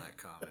doghouse from that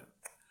comment.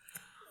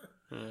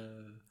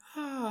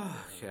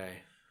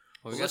 Okay.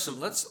 Well,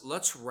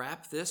 let's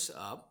wrap this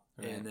up,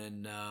 and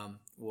then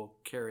we'll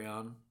carry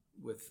on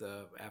with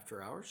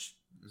after hours.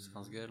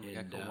 Sounds good. We got a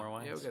And, couple more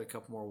wines. Yeah, we got a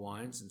couple more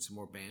wines and some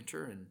more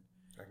banter, and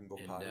I can go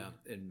potty.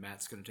 and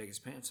Matt's gonna take his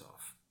pants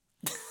off.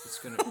 It's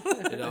gonna.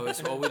 It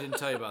always. Oh, we didn't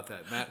tell you about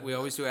that, Matt. We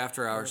always do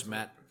after hours.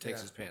 Matt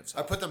takes his pants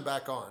I off. put them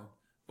back on.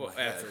 Well,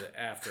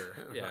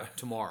 after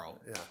tomorrow.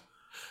 Yeah,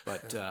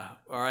 But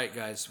all right,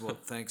 guys. Well,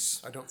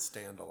 thanks. I don't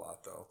stand a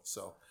lot though,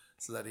 so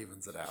that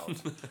evens it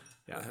out.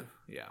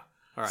 Yeah.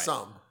 All right.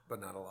 Some, but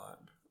not a lot.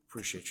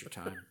 Appreciate your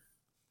time.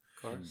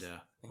 Of course. And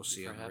we'll you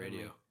see you for on the having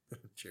radio. me.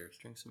 Cheers.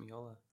 Drink some Yola.